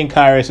I'm saying,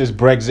 Kairos, is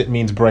Brexit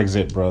means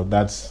Brexit, bro.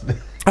 That's.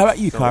 How about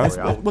you,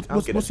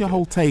 Kairos? What's your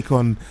whole take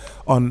on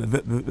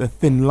the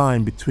thin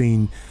line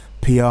between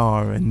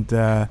PR and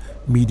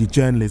media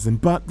journalism?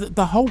 But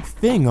the whole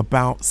thing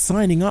about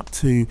signing up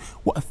to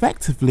what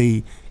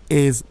effectively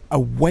is a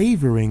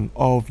wavering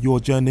of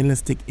your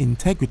journalistic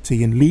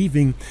integrity and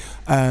leaving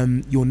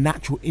your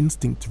natural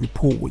instinct to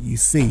report what you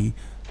see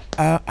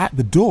at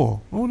the door.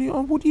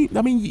 What do you?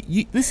 I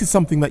mean, this is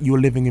something that you're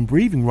living and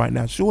breathing right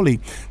now, surely,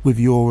 with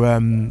your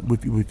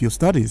with your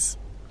studies.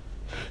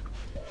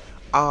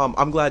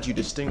 I'm glad you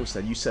distinguished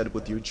that. You said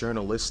with your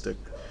journalistic.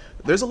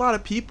 There's a lot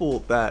of people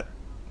that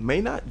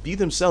may not view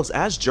themselves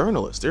as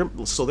journalists.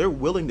 They're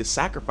willing to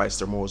sacrifice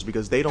their morals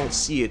because they don't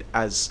see it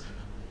as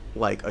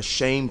like a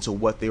shame to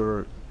what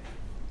they've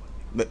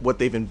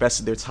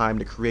invested their time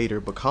to create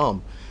or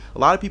become. A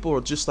lot of people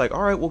are just like,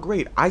 all right, well,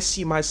 great. I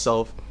see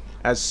myself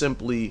as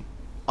simply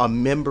a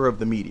member of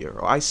the media,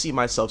 or I see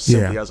myself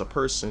simply as a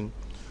person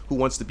who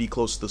wants to be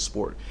close to the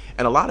sport.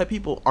 And a lot of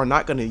people are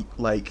not going to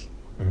like.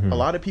 A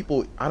lot of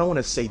people, I don't want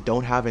to say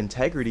don't have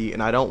integrity,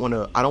 and I don't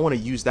want to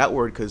use that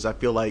word because I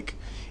feel like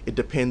it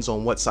depends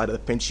on what side of the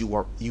fence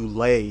you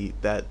lay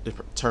that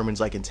determines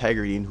like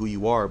integrity and who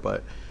you are.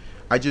 But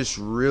I just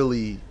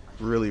really,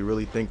 really,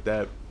 really think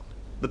that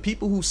the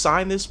people who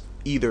sign this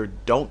either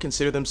don't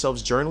consider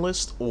themselves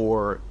journalists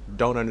or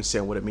don't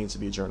understand what it means to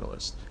be a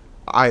journalist.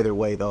 Either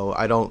way, though,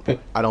 I don't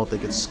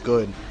think it's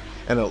good.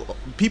 And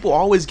people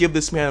always give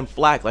this man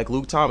flack, like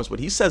Luke Thomas, but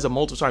he says it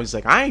multiple times. He's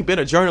like, I ain't been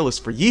a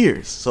journalist for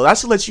years. So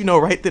that's to let you know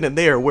right then and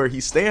there where he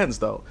stands,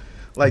 though.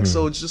 Like,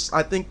 so it's just,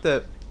 I think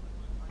that,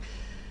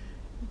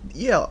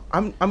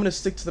 I'm going to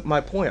stick to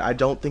my point. I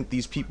don't think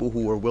these people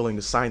who are willing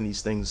to sign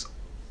these things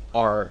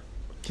are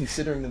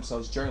considering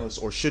themselves journalists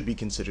or should be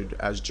considered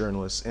as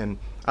journalists. And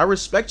I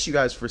respect you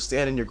guys for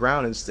standing your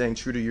ground and staying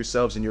true to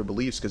yourselves and your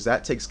beliefs, because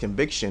that takes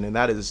conviction, and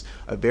that is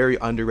a very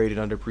underrated,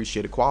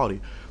 underappreciated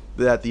quality.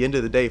 That at the end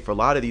of the day, for a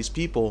lot of these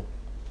people,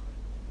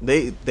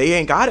 they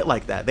ain't got it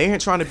like that. They ain't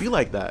trying to be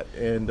like that,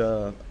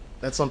 and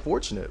that's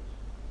unfortunate.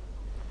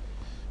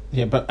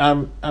 Yeah, but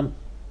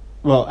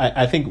well,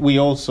 I think we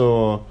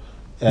also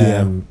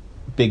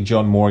big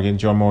John Morgan.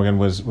 John Morgan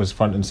was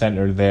front and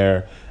center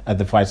there at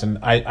the fights, and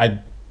I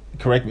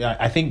correct me.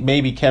 I think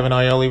maybe Kevin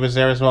Aioli was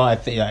there as well.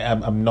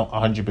 I'm not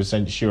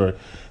 100% sure,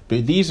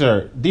 but these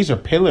are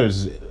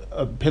pillars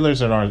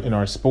in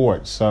our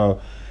sport.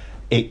 So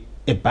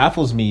it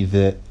baffles me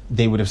that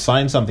they would have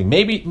signed something.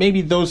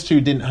 Maybe those two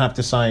didn't have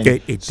to sign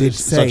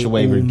such a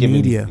waiver,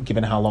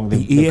 given how long they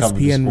covered the sport.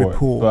 ESPN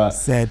report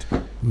said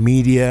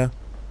media,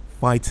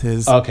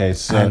 fighters,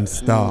 and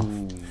staff.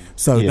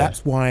 So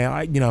that's why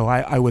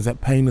I was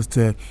at pains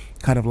to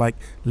kind of like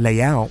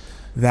lay out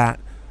that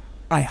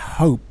I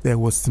hope there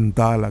was some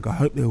dialogue. I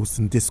hope there was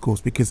some discourse,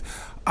 because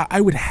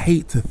I would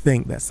hate to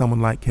think that someone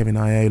like Kevin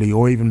Iole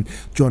or even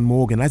John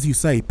Morgan, as you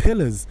say,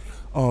 pillars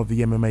of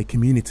the MMA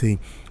community,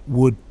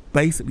 would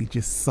basically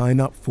just sign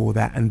up for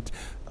that and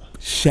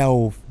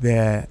shelve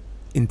their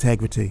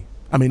integrity.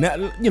 I mean,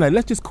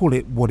 let's just call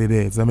it what it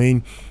is. I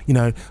mean,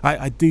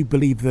 I do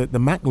believe that the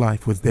Mac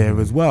Life was there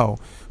as well.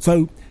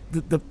 So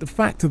the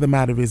fact of the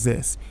matter is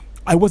this.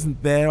 I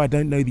wasn't there. I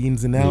don't know the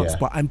ins and outs,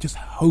 but I'm just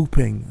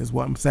hoping, is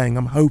what I'm saying.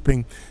 I'm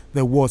hoping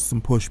there was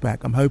some pushback.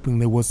 I'm hoping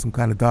there was some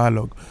kind of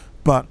dialogue.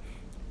 But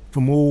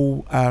from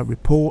all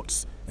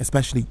reports,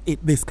 especially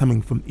this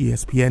coming from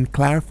ESPN,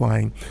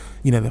 clarifying,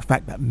 the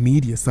fact that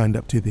media signed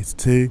up to this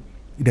too,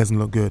 it doesn't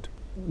look good.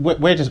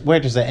 Where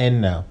does that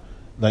end now?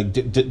 Like,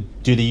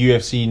 do the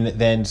UFC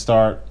then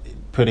start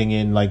putting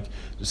in like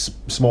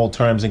small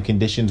terms and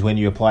conditions when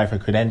you apply for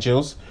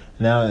credentials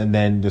now, and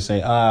then to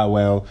say,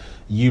 well,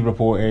 you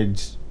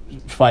reported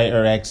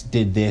fighter X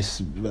did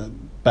this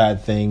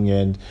bad thing,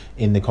 and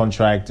in the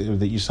contract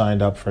that you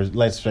signed up for,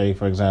 let's say,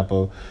 for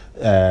example,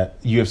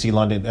 UFC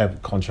London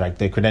contract,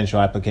 the credential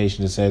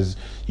application that says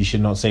you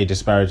should not say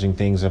disparaging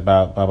things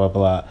about blah, blah,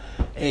 blah.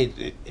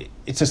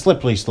 It's a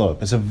slippery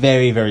slope. It's a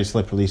very, very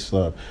slippery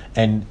slope.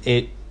 And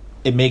it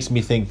makes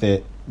me think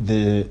that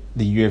the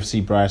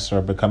UFC brass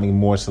are becoming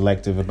more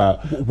selective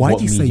about what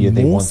media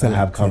they want to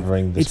have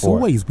covering the sport. It's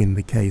always been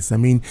the case. I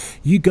mean,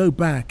 you go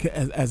back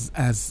as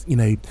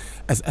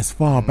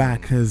far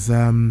back as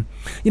all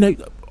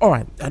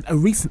right. A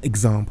recent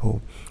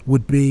example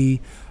would be,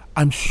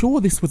 I'm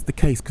sure this was the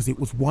case because it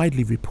was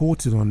widely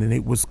reported on, and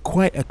it was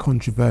quite a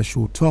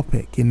controversial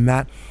topic in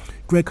that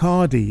Greg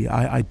Hardy,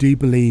 I do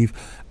believe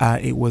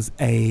it was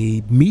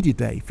a media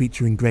day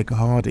featuring Greg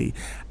Hardy,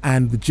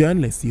 and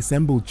the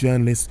assembled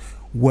journalists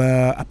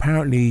were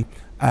apparently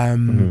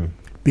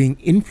being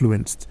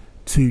influenced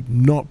to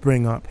not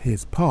bring up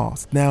his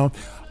past. Now,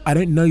 I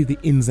don't know the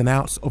ins and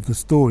outs of the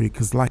story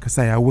because, like I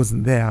say, I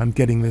wasn't there. I'm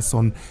getting this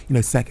on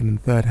second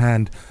and third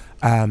hand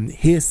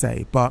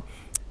hearsay, but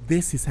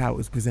this is how it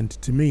was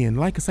presented to me. And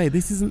like I say,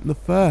 this isn't the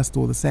first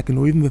or the second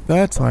or even the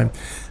third time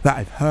that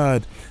I've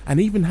heard and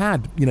even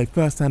had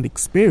first-hand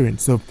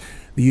experience of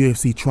the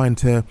UFC trying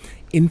to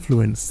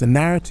influence the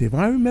narrative.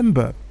 I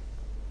remember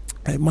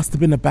it must have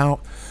been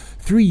about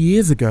 3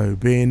 years ago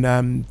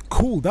being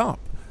called up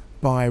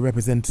by a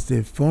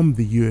representative from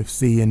the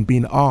UFC and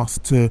being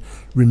asked to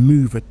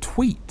remove a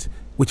tweet,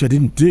 which I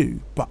didn't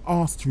do, but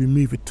asked to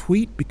remove a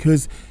tweet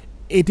because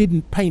it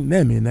didn't paint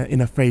them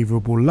in a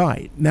favourable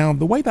light. Now,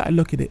 the way that I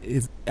look at it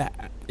is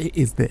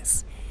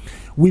this.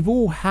 We've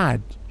all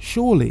had,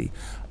 surely,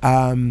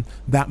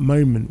 that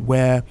moment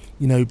where,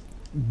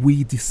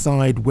 we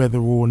decide whether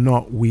or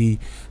not we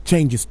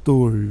change a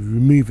story,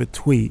 remove a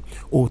tweet,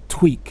 or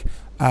tweak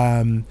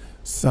some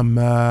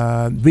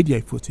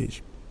video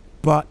footage.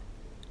 But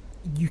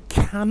you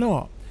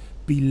cannot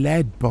be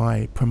led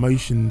by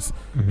promotions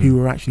who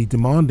are actually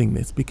demanding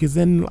this, because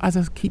then, as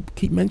I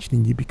keep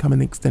mentioning, you become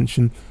an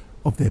extension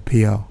of their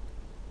PR.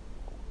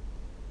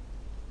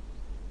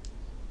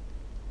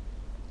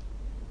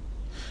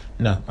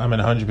 No, I'm in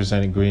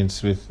 100%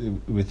 agreement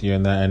with you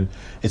on that, and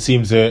it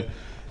seems that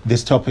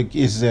this topic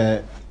is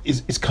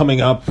coming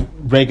up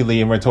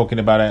regularly, and we're talking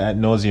about it ad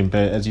nauseum.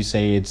 But as you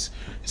say, it's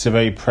a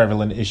very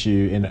prevalent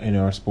issue in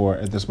our sport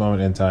at this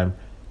moment in time.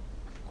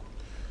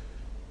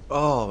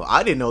 Oh,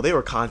 I didn't know they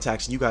were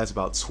contacting you guys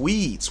about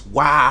tweets.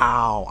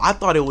 Wow, I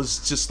thought it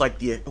was just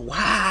like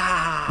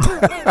wow.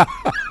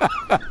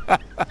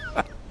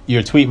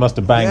 Your tweet must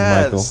have banged,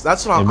 Michael. Yes,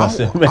 that's what I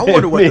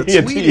wonder what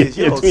the tweet is.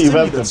 Yo, send me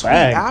the tweet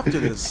after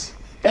this.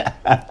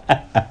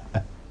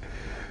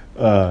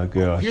 Oh,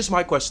 God. Here's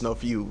my question, though,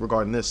 for you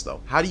regarding this, though.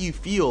 How do you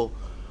feel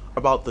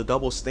about the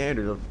double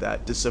standard of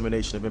that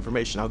dissemination of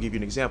information? I'll give you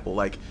an example.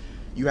 Like,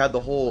 you had the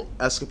whole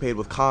escapade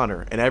with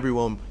Conor, and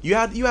everyone, you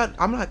had.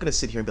 I'm not gonna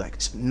sit here and be like,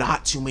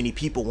 not too many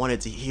people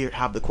wanted to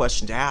have the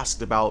questions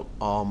asked about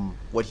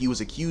what he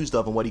was accused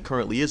of and what he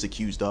currently is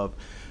accused of,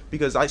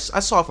 because I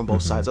saw from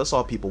both sides. I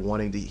saw people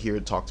wanting to hear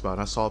it talked about,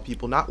 and I saw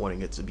people not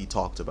wanting it to be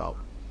talked about.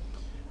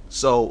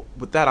 So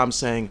with that, I'm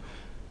saying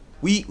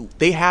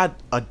they had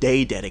a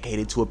day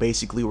dedicated to it,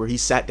 basically, where he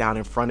sat down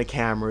in front of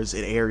cameras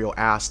and Ariel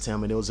asked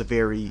him, and it was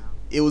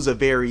a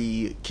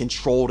very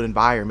controlled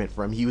environment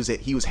for him. He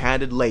was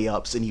handed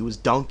layups and he was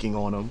dunking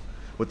on them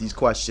with these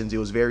questions. It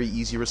was very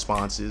easy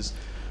responses,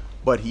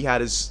 but he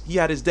had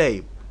his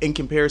day in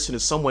comparison to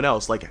someone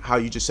else, like how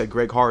you just said,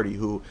 Greg Hardy,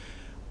 who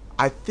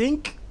I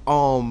think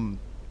I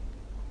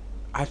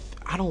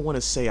don't want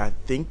to say I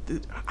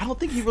don't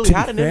think he really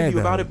had an interview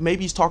about it.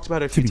 Maybe he's talked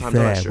about it a few times. To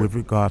be fair, with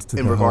regards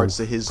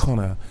to his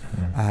Conor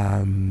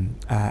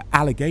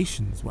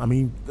allegations, I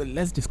mean,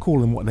 let's just call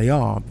them what they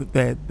are.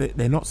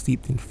 They're not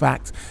steeped in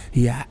fact.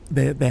 There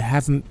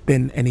hasn't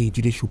been any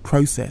judicial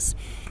process,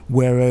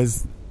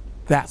 whereas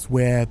that's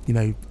where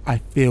I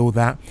feel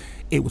that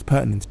it was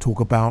pertinent to talk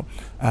about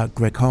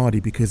Greg Hardy,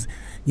 because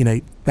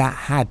that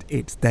had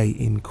its day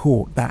in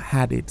court, that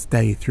had its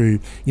day through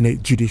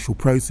judicial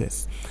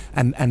process,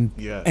 and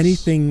yes.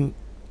 anything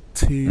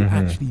to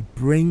actually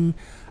bring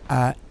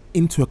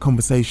into a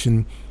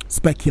conversation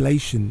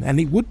speculation, and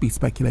it would be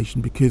speculation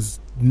because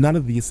none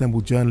of the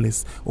assembled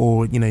journalists,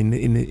 or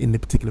in the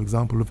particular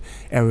example of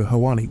Ariel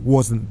Helwani,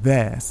 wasn't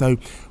there. So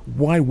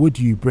why would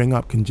you bring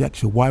up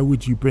conjecture? Why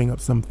would you bring up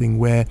something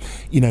where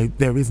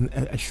there isn't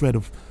a shred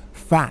of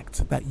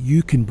fact that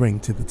you can bring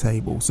to the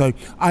table? So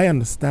I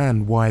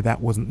understand why that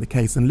wasn't the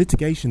case, and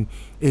litigation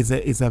is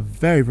a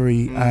very,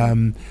 very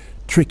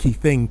tricky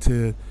thing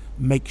to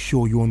make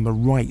sure you're on the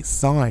right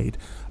side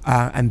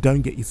and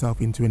don't get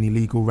yourself into any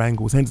legal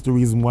wrangles. Hence the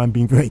reason why I'm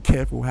being very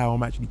careful how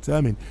I'm actually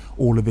terming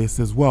all of this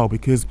as well,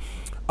 because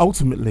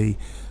ultimately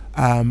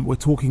we're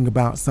talking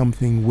about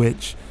something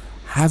which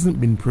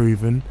hasn't been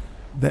proven,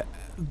 that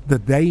the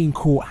day in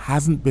court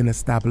hasn't been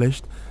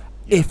established,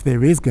 if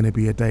there is going to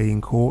be a day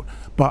in court.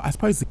 But I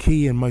suppose the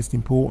key and most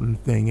important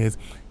thing is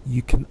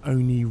you can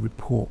only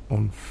report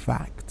on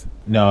fact.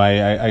 No, I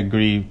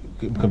agree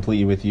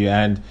completely with you.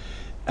 And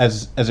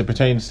as it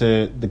pertains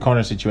to the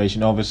Conor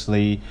situation,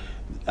 obviously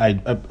I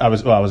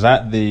was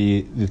at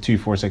the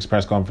 246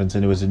 press conference,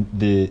 and it was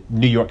the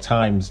New York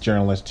Times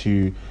journalist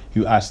who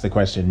asked the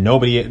question.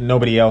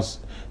 Nobody else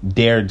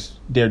dared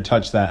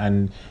touch that,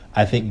 and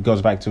I think it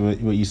goes back to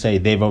what you say.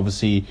 They've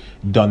obviously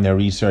done their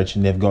research,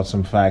 and they've got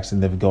some facts,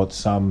 and they've got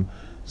some,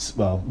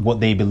 what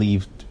they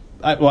believe.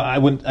 I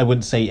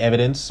wouldn't say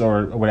evidence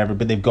or whatever,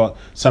 but they've got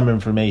some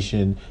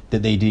information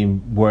that they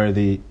deem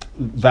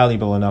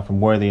valuable enough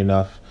and worthy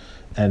enough,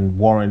 and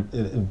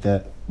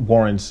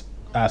warrants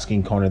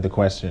asking Conor the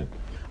question.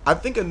 I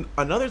think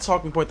another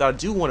talking point that I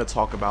do want to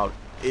talk about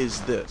is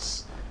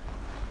this.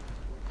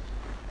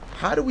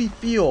 How do we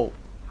feel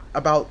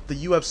about the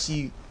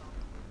UFC?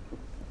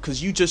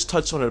 Because you just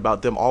touched on it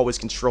about them always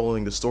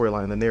controlling the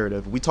storyline and the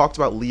narrative. We talked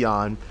about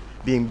Leon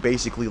being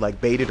basically like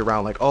baited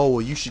around, like, oh,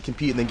 well, you should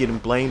compete, and then getting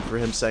blamed for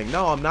him saying,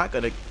 no, I'm not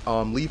going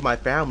to leave my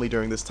family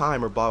during this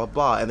time, or blah, blah,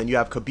 blah. And then you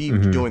have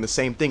Khabib doing the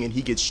same thing, and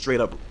he gets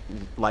straight up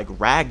like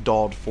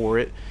ragdolled for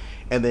it.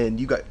 And then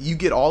you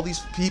get all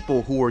these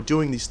people who are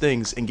doing these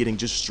things and getting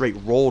just straight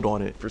rolled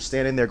on it for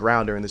standing their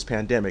ground during this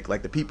pandemic.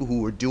 Like the people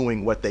who are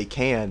doing what they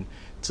can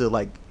to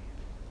like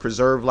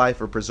preserve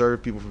life or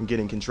preserve people from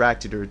getting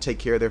contracted or take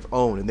care of their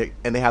own,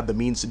 and they have the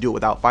means to do it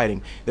without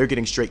fighting, they're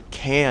getting straight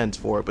canned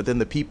for it. But then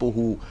the people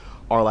who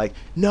are like,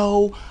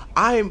 no,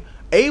 I'm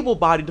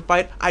able-bodied to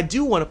fight, I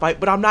do want to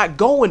fight, but I'm not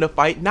going to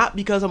fight, not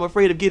because I'm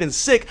afraid of getting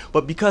sick,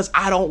 but because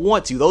I don't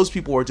want to. Those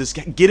people are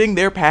just getting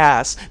their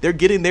pass, they're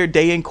getting their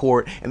day in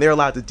court, and they're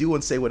allowed to do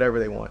and say whatever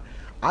they want.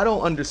 I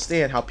don't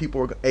understand how people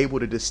are able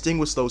to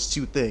distinguish those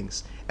two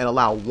things and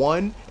allow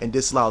one and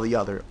disallow the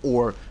other,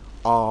 or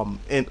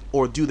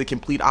do the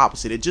complete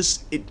opposite.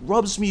 It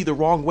rubs me the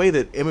wrong way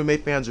that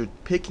MMA fans are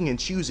picking and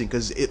choosing,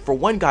 because for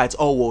one guy it's,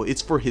 oh, well,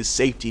 it's for his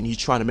safety and he's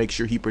trying to make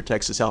sure he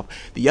protects his health.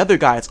 The other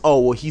guy, it's,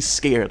 oh, well, he's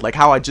scared, like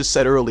how I just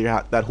said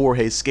earlier that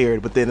Jorge's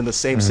scared, but then in the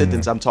same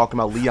sentence I'm talking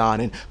about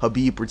Leon and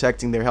Khabib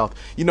protecting their health.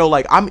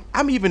 Like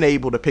I'm even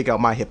able to pick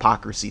out my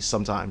hypocrisy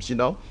sometimes,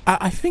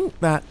 I think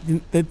that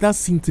there does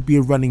seem to be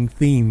a running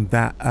theme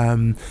that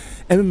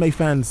MMA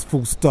fans,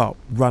 full stop,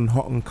 run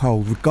hot and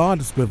cold,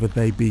 regardless whether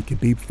they be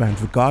Khabib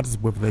fans, regardless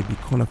of whether they be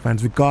Conor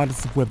fans,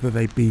 regardless of whether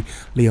they be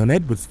Leon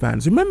Edwards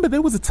fans. Remember,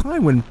 there was a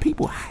time when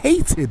people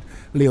hated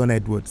Leon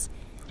Edwards.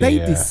 They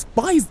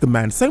despised the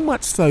man, so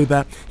much so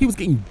that he was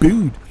getting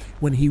booed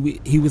when he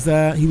was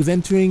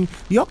entering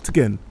the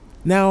octagon.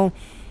 Now,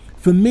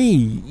 for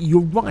me,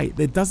 you're right,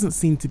 there doesn't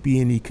seem to be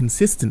any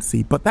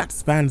consistency, but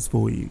that's fans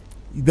for you.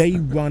 They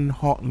run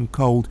hot and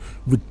cold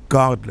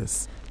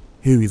regardless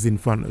who is in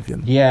front of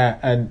him. Yeah,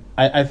 and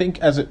I think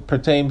as it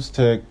pertains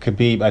to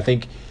Khabib, I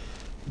think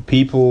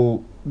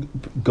people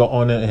got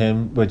on at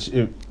him, which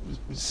it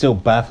still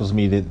baffles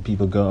me that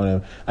people got on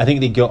him. I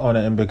think they got on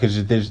at him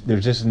because there's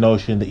this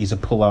notion that he's a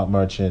pull-out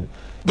merchant,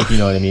 if you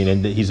know what I mean,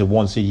 and that he's a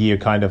once-a-year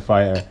kind of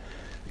fighter.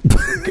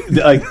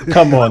 Like,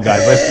 come on,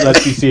 guys,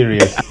 let's be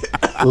serious.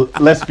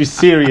 Let's be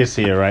serious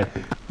here, right?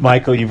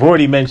 Michael, you've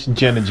already mentioned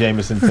Jenna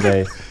Jameson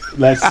today.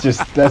 That's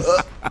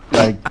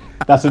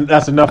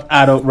enough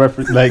adult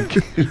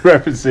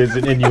references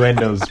and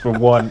innuendos for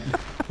one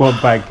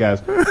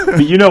podcast.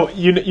 But you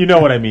know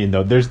what I mean,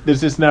 though. There's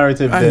this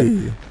narrative that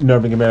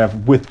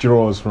Nurmagomedov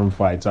withdraws from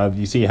fights.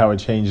 You see how it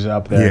changes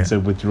up there and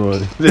said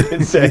withdraws.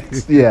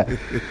 Yeah.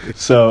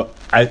 So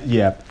I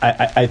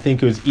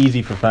think it was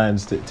easy for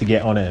fans to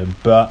get on him,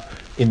 but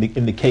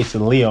in the case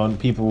of Leon,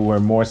 people were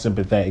more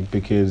sympathetic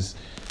because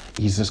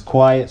he's this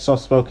quiet,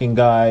 soft-spoken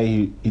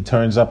guy. He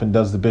turns up and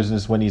does the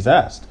business when he's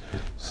asked.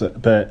 So,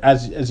 but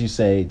as you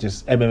say,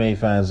 just MMA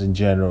fans in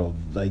general,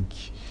 like,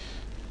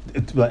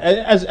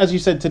 as you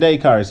said today,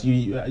 Karis,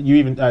 you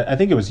even, I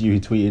think it was you who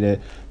tweeted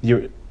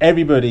it.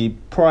 Everybody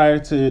prior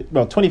to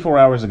 24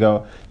 hours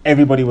ago,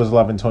 everybody was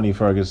loving Tony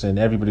Ferguson.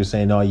 Everybody was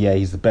saying, "Oh yeah,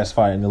 he's the best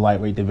fighter in the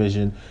lightweight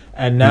division."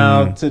 And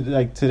now,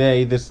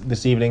 today,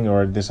 this evening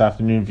or this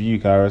afternoon for you,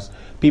 Karis,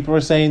 people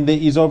are saying that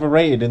he's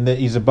overrated and that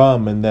he's a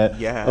bum and that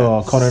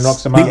Conor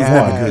knocks him out.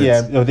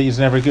 Or that he's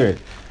never good.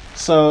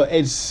 So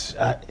it's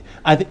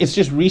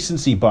just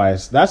recency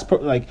bias. That's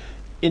like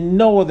in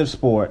no other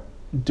sport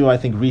do I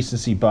think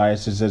recency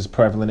bias is as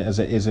prevalent as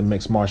it is in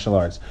mixed martial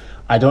arts.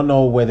 I don't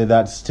know whether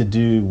that's to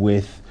do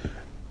with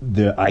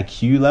the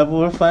IQ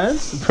level of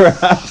fans,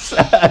 perhaps.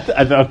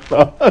 I don't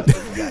know.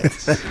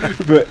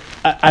 But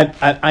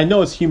I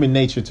know it's human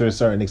nature to a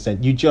certain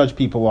extent. You judge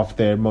people off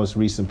their most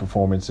recent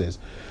performances,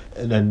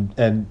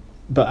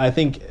 but I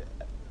think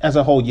as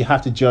a whole, you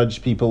have to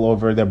judge people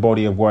over their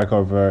body of work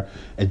over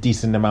a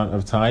decent amount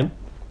of time.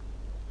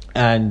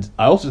 And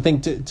I also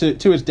think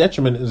to his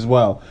detriment as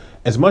well,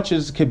 as much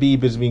as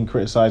Khabib is being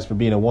criticized for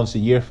being a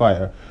once-a-year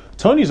fighter,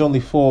 Tony's only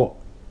fought...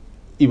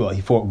 Well,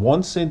 he fought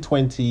once in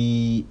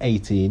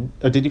 2018.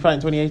 Or did he fight in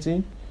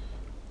 2018?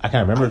 I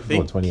can't remember if he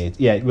fought 2018.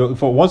 Yeah, he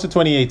fought once in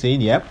 2018,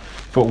 yep.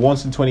 Fought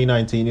once in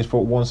 2019. He's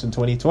fought once in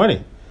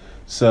 2020.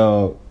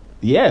 So,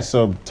 yeah,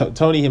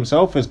 Tony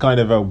himself is kind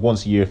of a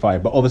once-a-year fighter.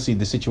 But obviously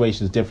the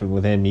situation is different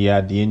with him. He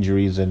had the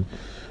injuries and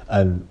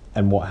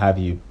what have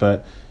you.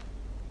 But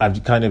I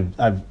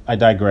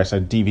digress. I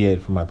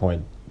deviated from my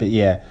point. But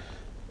yeah,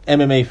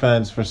 MMA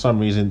fans, for some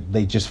reason,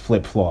 they just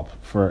flip-flop.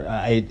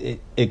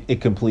 It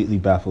completely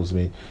baffles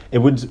me. It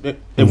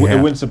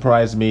wouldn't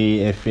surprise me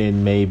if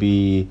in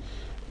maybe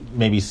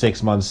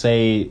 6 months,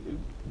 say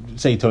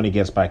Tony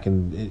gets back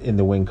in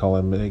the win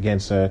column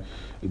against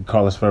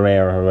Carlos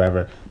Ferreira or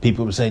whoever,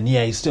 people were saying,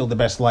 yeah, he's still the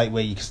best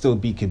lightweight, you can still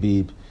beat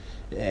Khabib.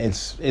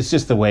 It's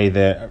just the way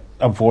that,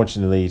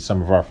 unfortunately,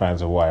 some of our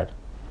fans are wired.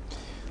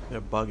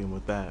 They're bugging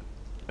with that.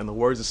 In the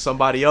words of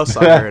somebody else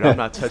I heard, I'm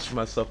not touching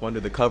myself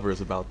under the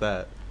covers about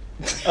that.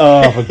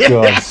 Oh, for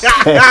God's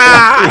sake.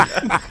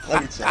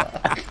 Let me tell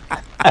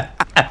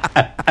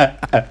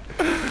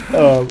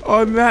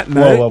on that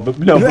note, well, but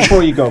no.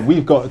 Before you go, we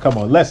got to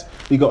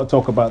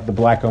talk about the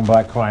black on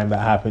black crime that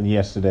happened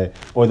yesterday,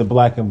 or the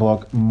black and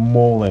black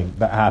mauling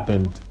that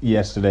happened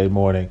yesterday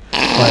morning.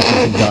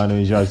 Francis Ngannou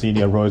and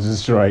Jairzinho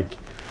Rozenstruik.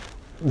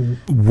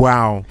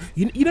 Wow,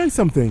 you know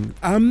something?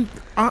 I've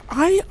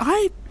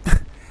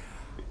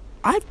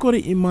got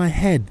it in my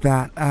head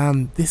that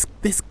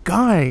this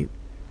guy,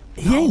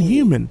 he ain't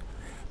human,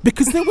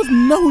 because there was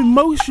no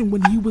emotion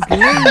when he was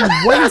laying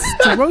waste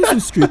to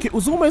Rozenstruik. It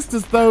was almost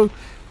as though,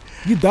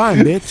 you dying,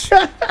 bitch,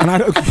 and I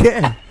don't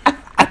care.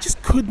 I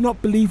just could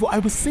not believe what I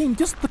was seeing.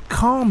 Just the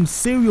calm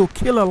serial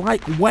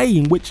killer-like way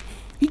in which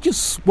he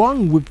just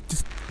swung with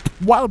just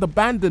wild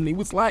abandon. He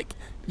was like,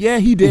 yeah,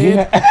 he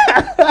did.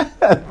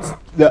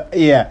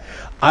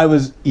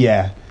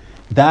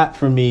 That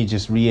for me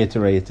just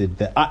reiterated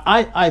that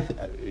I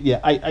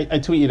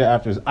tweeted it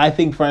afterwards. I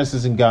think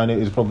Francis Ngannou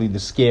is probably the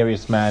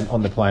scariest man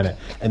on the planet,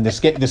 and the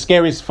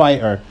scariest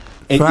fighter,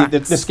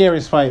 the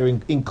scariest fighter,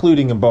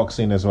 including in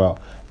boxing as well.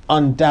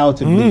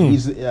 Undoubtedly,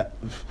 he's.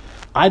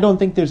 I don't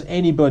think there's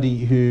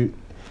anybody who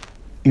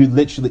he's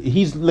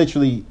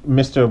literally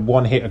Mr.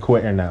 One Hit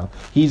Quitter now.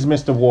 He's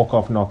Mr. Walk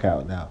Off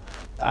Knockout now.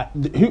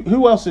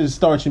 Who else is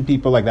starching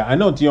people like that? I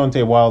know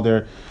Deontay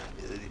Wilder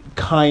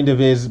kind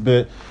of is,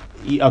 but.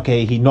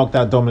 He knocked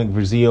out Dominic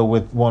Breazeale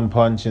with one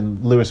punch,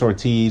 and Luis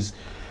Ortiz.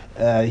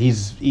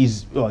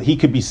 He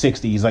could be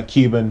 60. He's like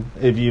Cuban,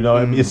 if you know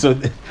him. So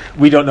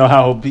we don't know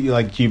how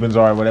like Cubans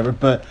are or whatever.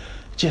 But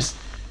just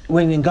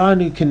when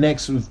Ngannou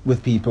connects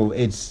with people,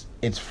 it's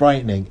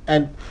frightening.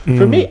 And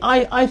for me,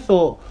 I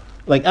thought,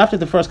 like, after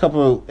the first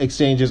couple of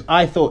exchanges,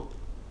 I thought,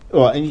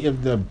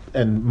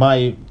 and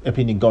my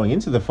opinion going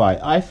into the fight,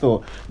 I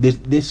thought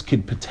this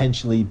could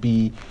potentially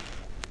be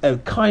a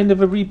kind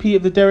of a repeat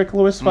of the Derek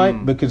Lewis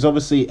fight, because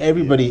obviously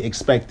everybody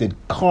expected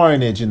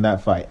carnage in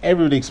that fight.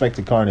 Everybody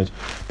expected carnage,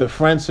 but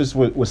Francis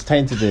was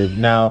tentative.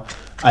 Now,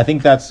 I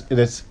think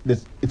it's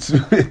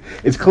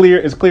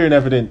clear and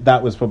evident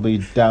that was probably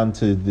down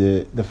to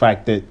the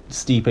fact that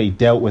Stipe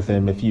dealt with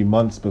him a few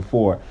months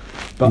before.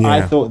 But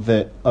I thought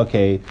that,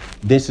 okay,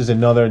 this is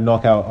another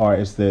knockout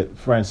artist that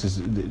Francis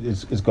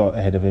has got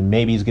ahead of him.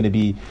 Maybe he's going to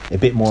be a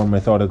bit more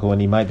methodical, and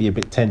he might be a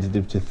bit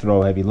tentative to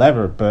throw heavy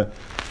lever, but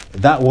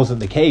that wasn't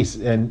the case.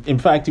 And in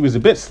fact, he was a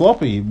bit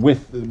sloppy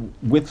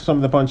with some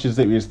of the punches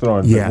that he was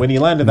throwing. Yeah. But when he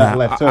landed that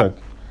left hook,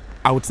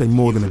 I would say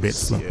more than a bit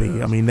sloppy.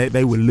 Yeah. I mean,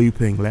 they were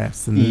looping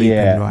lefts and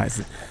looping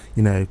rights,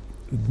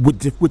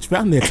 which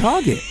found their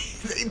target.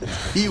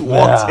 He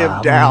walked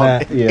him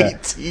down in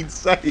 18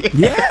 seconds.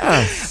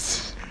 Yeah.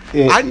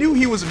 I knew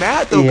he was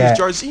mad, though, because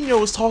Jairzinho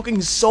was talking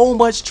so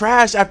much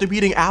trash after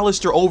beating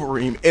Alistair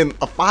Overeem in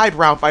a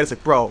 5-round fight. It's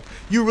like, bro,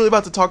 you really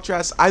about to talk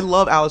trash? I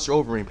love Alistair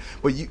Overeem,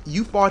 but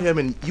you fought him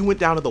and you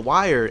went down to the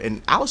wire,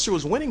 and Alistair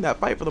was winning that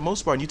fight for the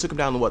most part, and you took him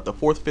down to, the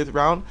 4th, 5th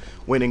round,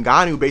 when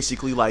Ngannou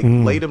basically, laid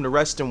him to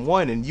rest and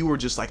won, and you were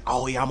just like,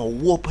 oh, yeah, I'm going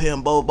to whoop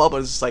him, blah, blah, blah.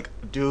 It's just like,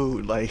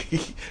 dude,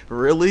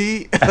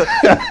 really?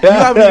 You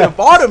haven't even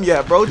fought him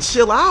yet, bro.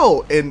 Chill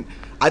out. And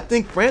I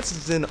think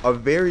Francis is in a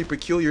very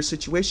peculiar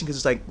situation, because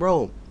it's like,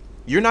 bro,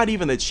 you're not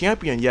even the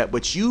champion yet,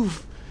 but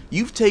you've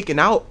taken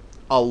out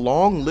a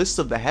long list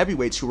of the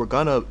heavyweights who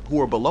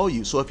are below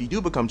you. So if you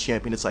do become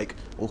champion, it's like,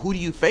 well, who do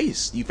you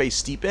face? Do you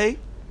face Stipe?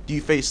 Do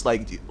you face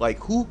like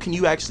who can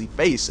you actually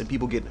face? And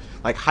people get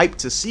hyped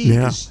to see.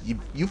 Yeah.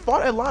 You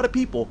fought a lot of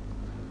people.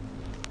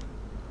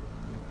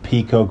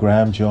 Pico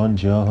Graham, John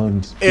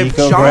Jones. If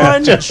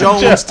John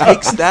Jones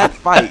takes that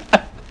fight,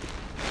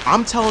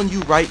 I'm telling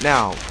you right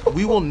now,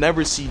 we will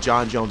never see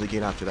John Jones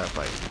again after that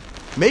fight.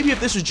 Maybe if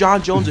this was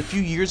John Jones a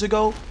few years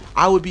ago,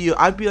 I'd be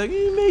like,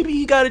 maybe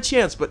he got a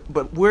chance.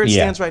 But where it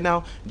stands right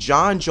now,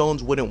 John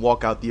Jones wouldn't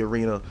walk out the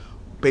arena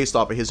based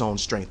off of his own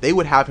strength. They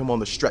would have him on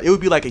the stretch. It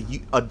would be like a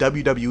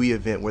WWE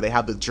event where they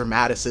have the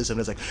dramaticism.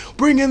 It's like,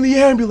 bring in the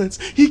ambulance.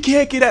 He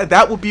can't get out.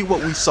 That would be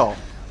what we saw.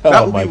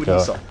 That would be what we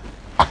saw.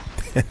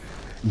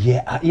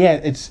 Yeah.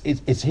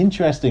 It's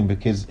interesting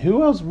because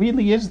who else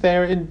really is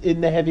there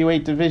in the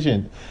heavyweight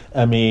division?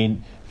 I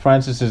mean,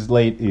 Francis he's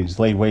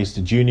laid waste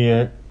to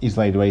Junior. He's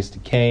laid waste to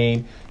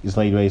Kane. He's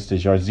laid waste to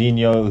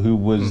Jairzinho, who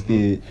was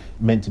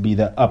meant to be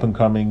the up and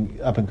coming.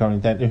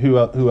 Who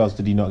else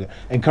did he not get?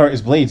 And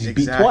Curtis Blades he's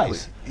beat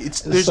twice.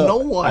 There's no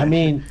one. I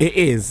mean, it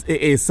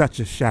is such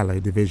a shallow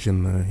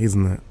division, though,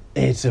 isn't it?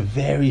 It's a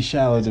very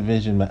shallow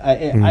division, man.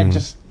 I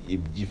just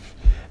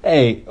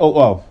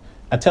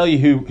I tell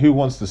you who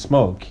wants to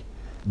smoke,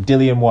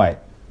 Dillian White.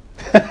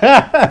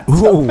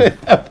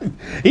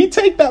 He'd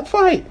take that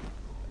fight.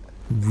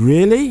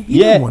 Really? He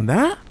didn't want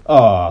that?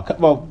 Oh,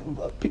 well,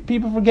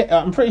 people forget.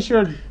 I'm pretty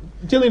sure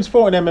Dillian's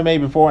fought in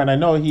MMA before, and I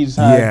know he's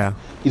had.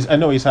 He's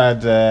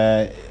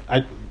had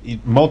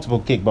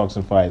multiple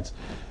kickboxing fights,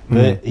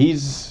 but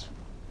it's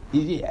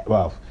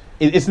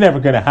never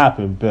going to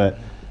happen. But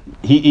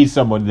he's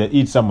someone that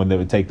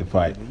would take the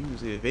fight.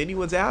 If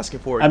anyone's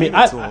asking for it, give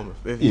it to him.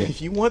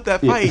 If you want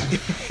that fight,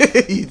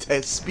 you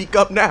speak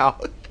up now.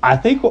 I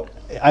think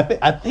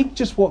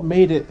just what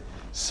made it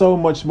so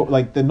much more,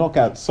 like the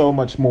knockout, so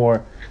much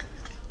more.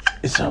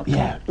 So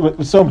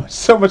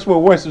much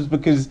more worse was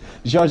because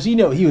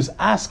Jairzinho, he was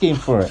asking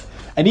for it,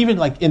 and even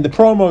like in the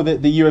promo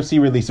that the UFC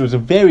released, it was a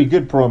very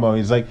good promo.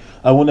 He's like,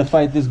 "I want to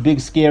fight this big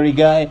scary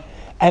guy,"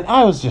 and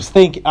I was just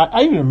thinking.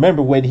 I even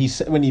remember when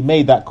he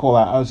made that call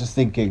out. I was just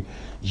thinking,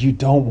 "You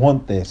don't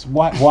want this.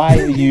 Why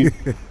are you?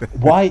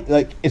 Why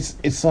like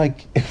it's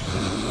like."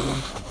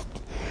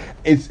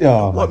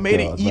 What made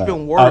it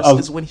even worse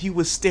is when he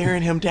was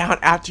staring him down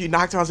after you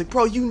knocked him. I was like,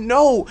 bro, you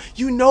know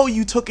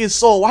you took his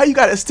soul. Why you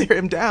gotta stare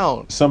him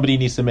down? Somebody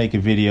needs to make a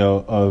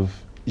video of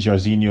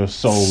Jairzinho's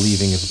soul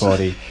leaving his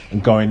body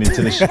and going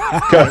into the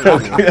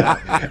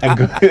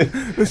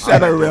the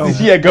shadow realm.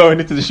 Yeah, going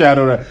into the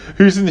shadow realm.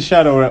 Who's in the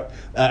shadow realm?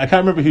 I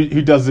can't remember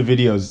who does the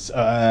videos.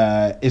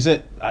 Is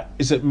it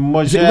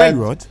Mojad? Is it Ray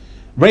Rod?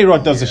 Ray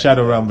Rod does the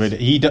shadow realm video.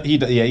 He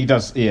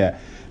does. Yeah.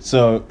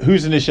 So,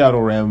 who's in the shadow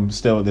realm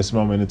still at this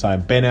moment in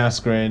time? Ben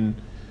Askren.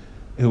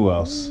 Who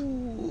else?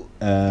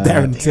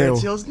 Darren Till.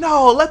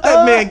 No, let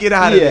that man get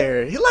out of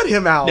there. He let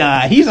him out.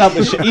 Nah, he's out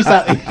the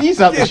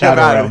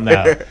shadow realm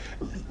now.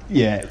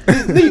 Yeah,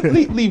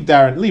 leave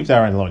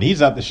Darren alone.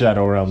 He's out the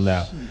shadow realm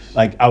now.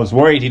 Like, I was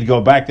worried he'd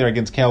go back there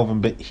against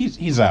Kelvin, but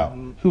he's out.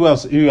 Who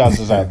else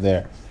is out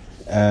there?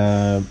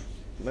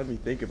 Let me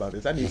think about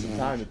this. I need some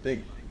time to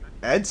think.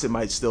 Edson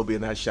might still be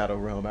in that shadow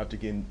realm after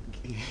getting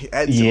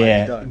Edson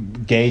might be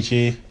done.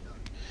 Gaethje.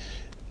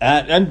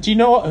 And do you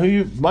know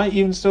who might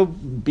even still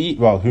be?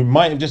 Well, who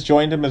might have just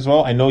joined him as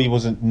well? I know he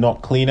wasn't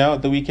knocked clean out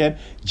at the weekend.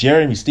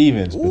 Jeremy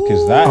Stephens,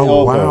 because that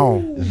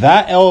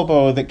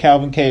elbow that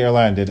Calvin Kattar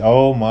landed.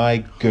 Oh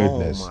my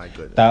goodness!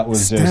 That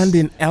was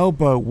standing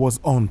elbow was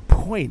on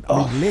point.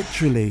 I mean,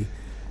 literally,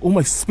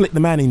 almost split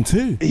the man in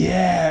two.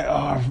 Yeah.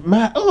 Oh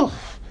man. Oh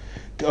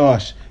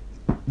gosh.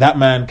 That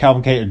man,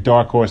 Calvin Kattar,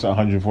 dark horse at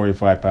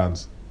 145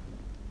 pounds.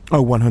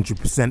 Oh,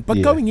 100%.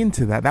 But going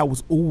into that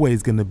was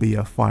always going to be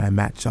a fire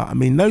matchup. I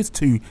mean, those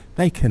two,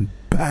 they can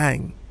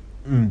bang.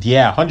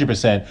 Yeah,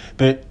 100%.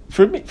 But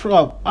for me,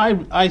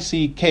 I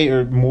see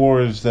Kattar more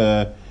as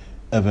of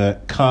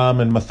a calm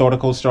and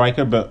methodical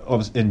striker,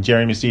 and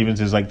Jeremy Stephens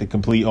is like the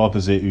complete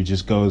opposite, who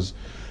just goes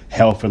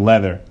hell for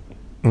leather.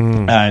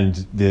 And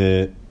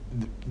the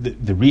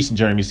recent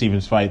Jeremy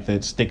Stephens fight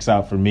that sticks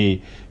out for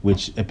me,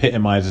 which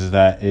epitomizes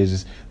that,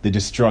 is the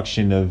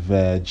destruction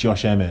of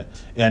Josh Emmett.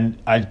 And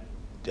I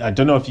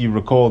don't know if you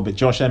recall, but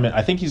Josh Emmett,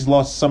 I think he's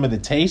lost some of the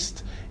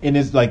taste in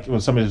his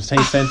some of his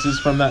taste senses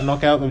from that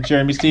knockout of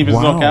Jeremy Stephens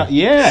knockout.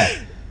 Yeah.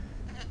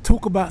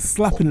 Talk about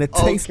slapping the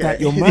taste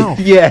out your mouth.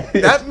 Yeah.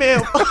 That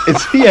man.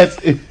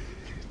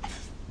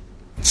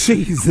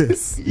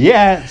 Jesus.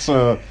 Yeah.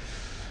 So.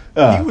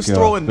 He was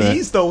throwing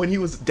knees though when he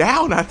was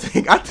down. I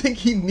think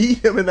he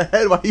kneed him in the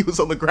head while he was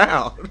on the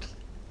ground.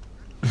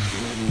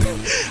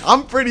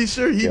 I'm pretty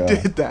sure he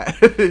did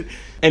that.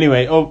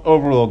 Anyway,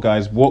 overall,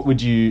 guys, what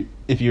would you,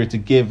 if you were to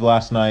give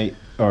last night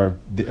or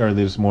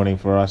early this morning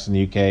for us in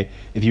the UK,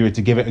 if you were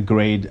to give it a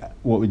grade,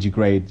 what would you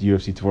grade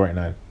UFC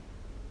 249?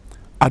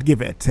 I'd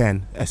give it a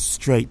 10, a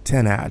straight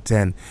 10 out of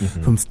 10,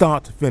 from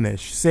start to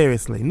finish.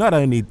 Seriously, not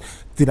only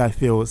did I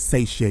feel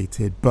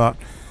satiated, but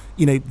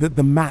the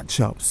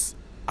matchups.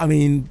 I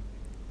mean,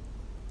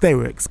 they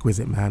were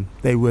exquisite, man.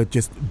 They were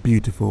just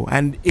beautiful.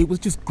 And it was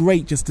just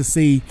great just to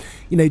see,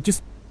 great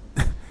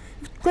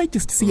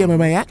just to see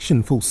MMA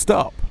action, full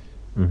stop.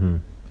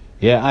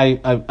 Yeah, I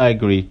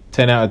agree.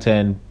 10 out of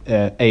 10,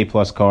 A+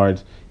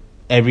 card.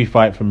 Every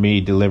fight from me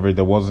delivered.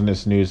 There wasn't a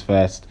snooze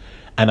fest.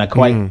 And I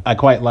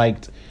quite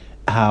liked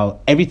how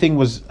everything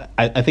was,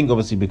 I think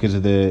obviously because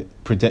of the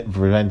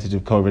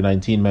preventative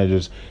COVID-19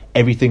 measures,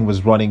 everything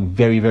was running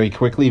very, very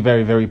quickly,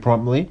 very, very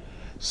promptly.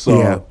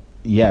 So,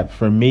 yeah,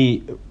 for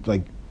me,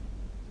 like,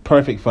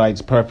 perfect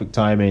fights, perfect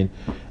timing.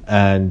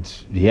 And,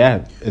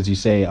 yeah, as you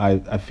say,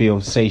 I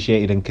feel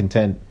satiated and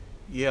content.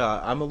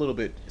 Yeah, I'm a little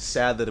bit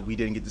sad that we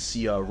didn't get to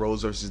see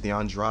Rose versus the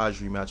Andrade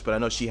rematch, but I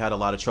know she had a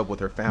lot of trouble with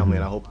her family,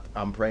 and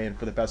I'm praying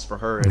for the best for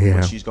her and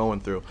what she's going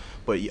through.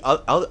 But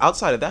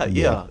outside of that,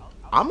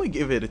 I'm going to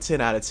give it a 10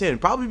 out of 10,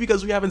 probably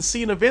because we haven't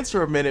seen events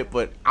for a minute,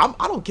 but I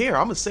don't care.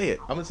 I'm going to say it.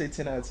 I'm going to say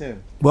 10 out of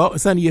 10. Well,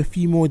 it's only a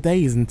few more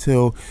days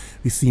until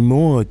we see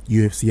more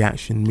UFC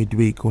action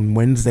midweek on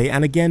Wednesday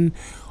and again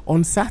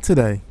on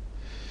Saturday.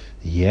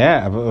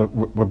 Yeah,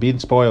 we're being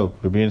spoiled.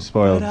 We're being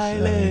spoiled.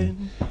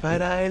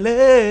 Fight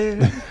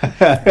Island.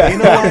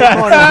 Ain't no one on the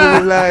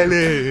whole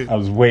island. I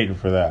was waiting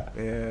for that.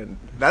 And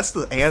that's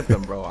the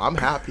anthem, bro. I'm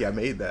happy I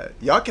made that.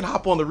 Y'all can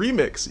hop on the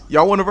remix.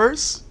 Y'all want a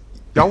verse?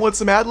 Y'all want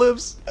some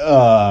ad-libs?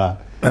 UK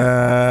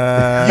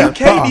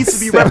needs to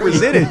be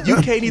represented.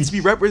 UK needs to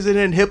be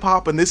represented in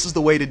hip-hop, and this is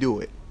the way to do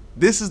it.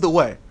 This is the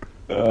way.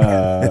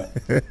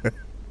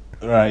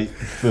 Right.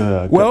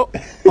 Well,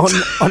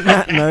 on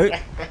that note,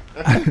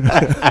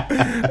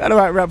 that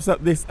about wraps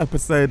up this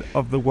episode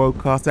of the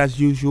Worldcast. As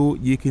usual,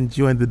 you can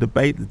join the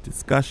debate, the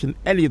discussion,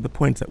 any of the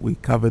points that we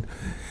covered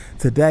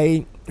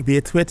today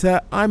via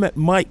Twitter. I'm at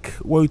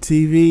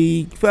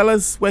MikeWoTV.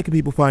 Fellas, where can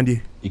people find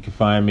you? You can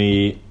find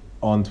me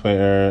on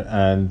Twitter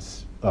and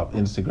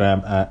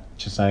Instagram at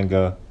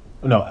Chisanga.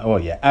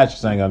 At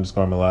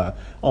Chisanga_Malata.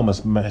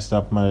 Almost messed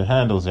up my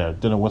handles there.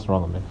 Don't know what's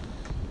wrong with me.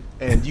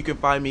 And you can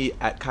find me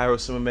at Cairo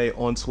Simame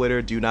on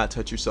Twitter. Do not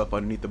touch yourself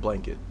underneath the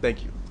blanket.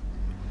 Thank you.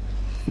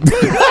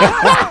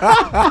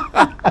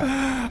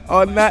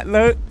 On that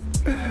note,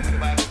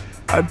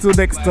 until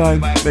next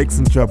time, make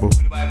some trouble.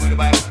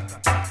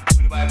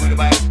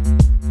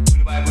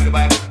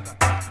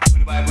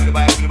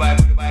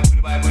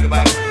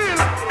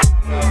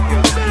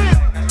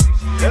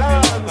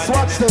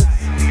 Watch this.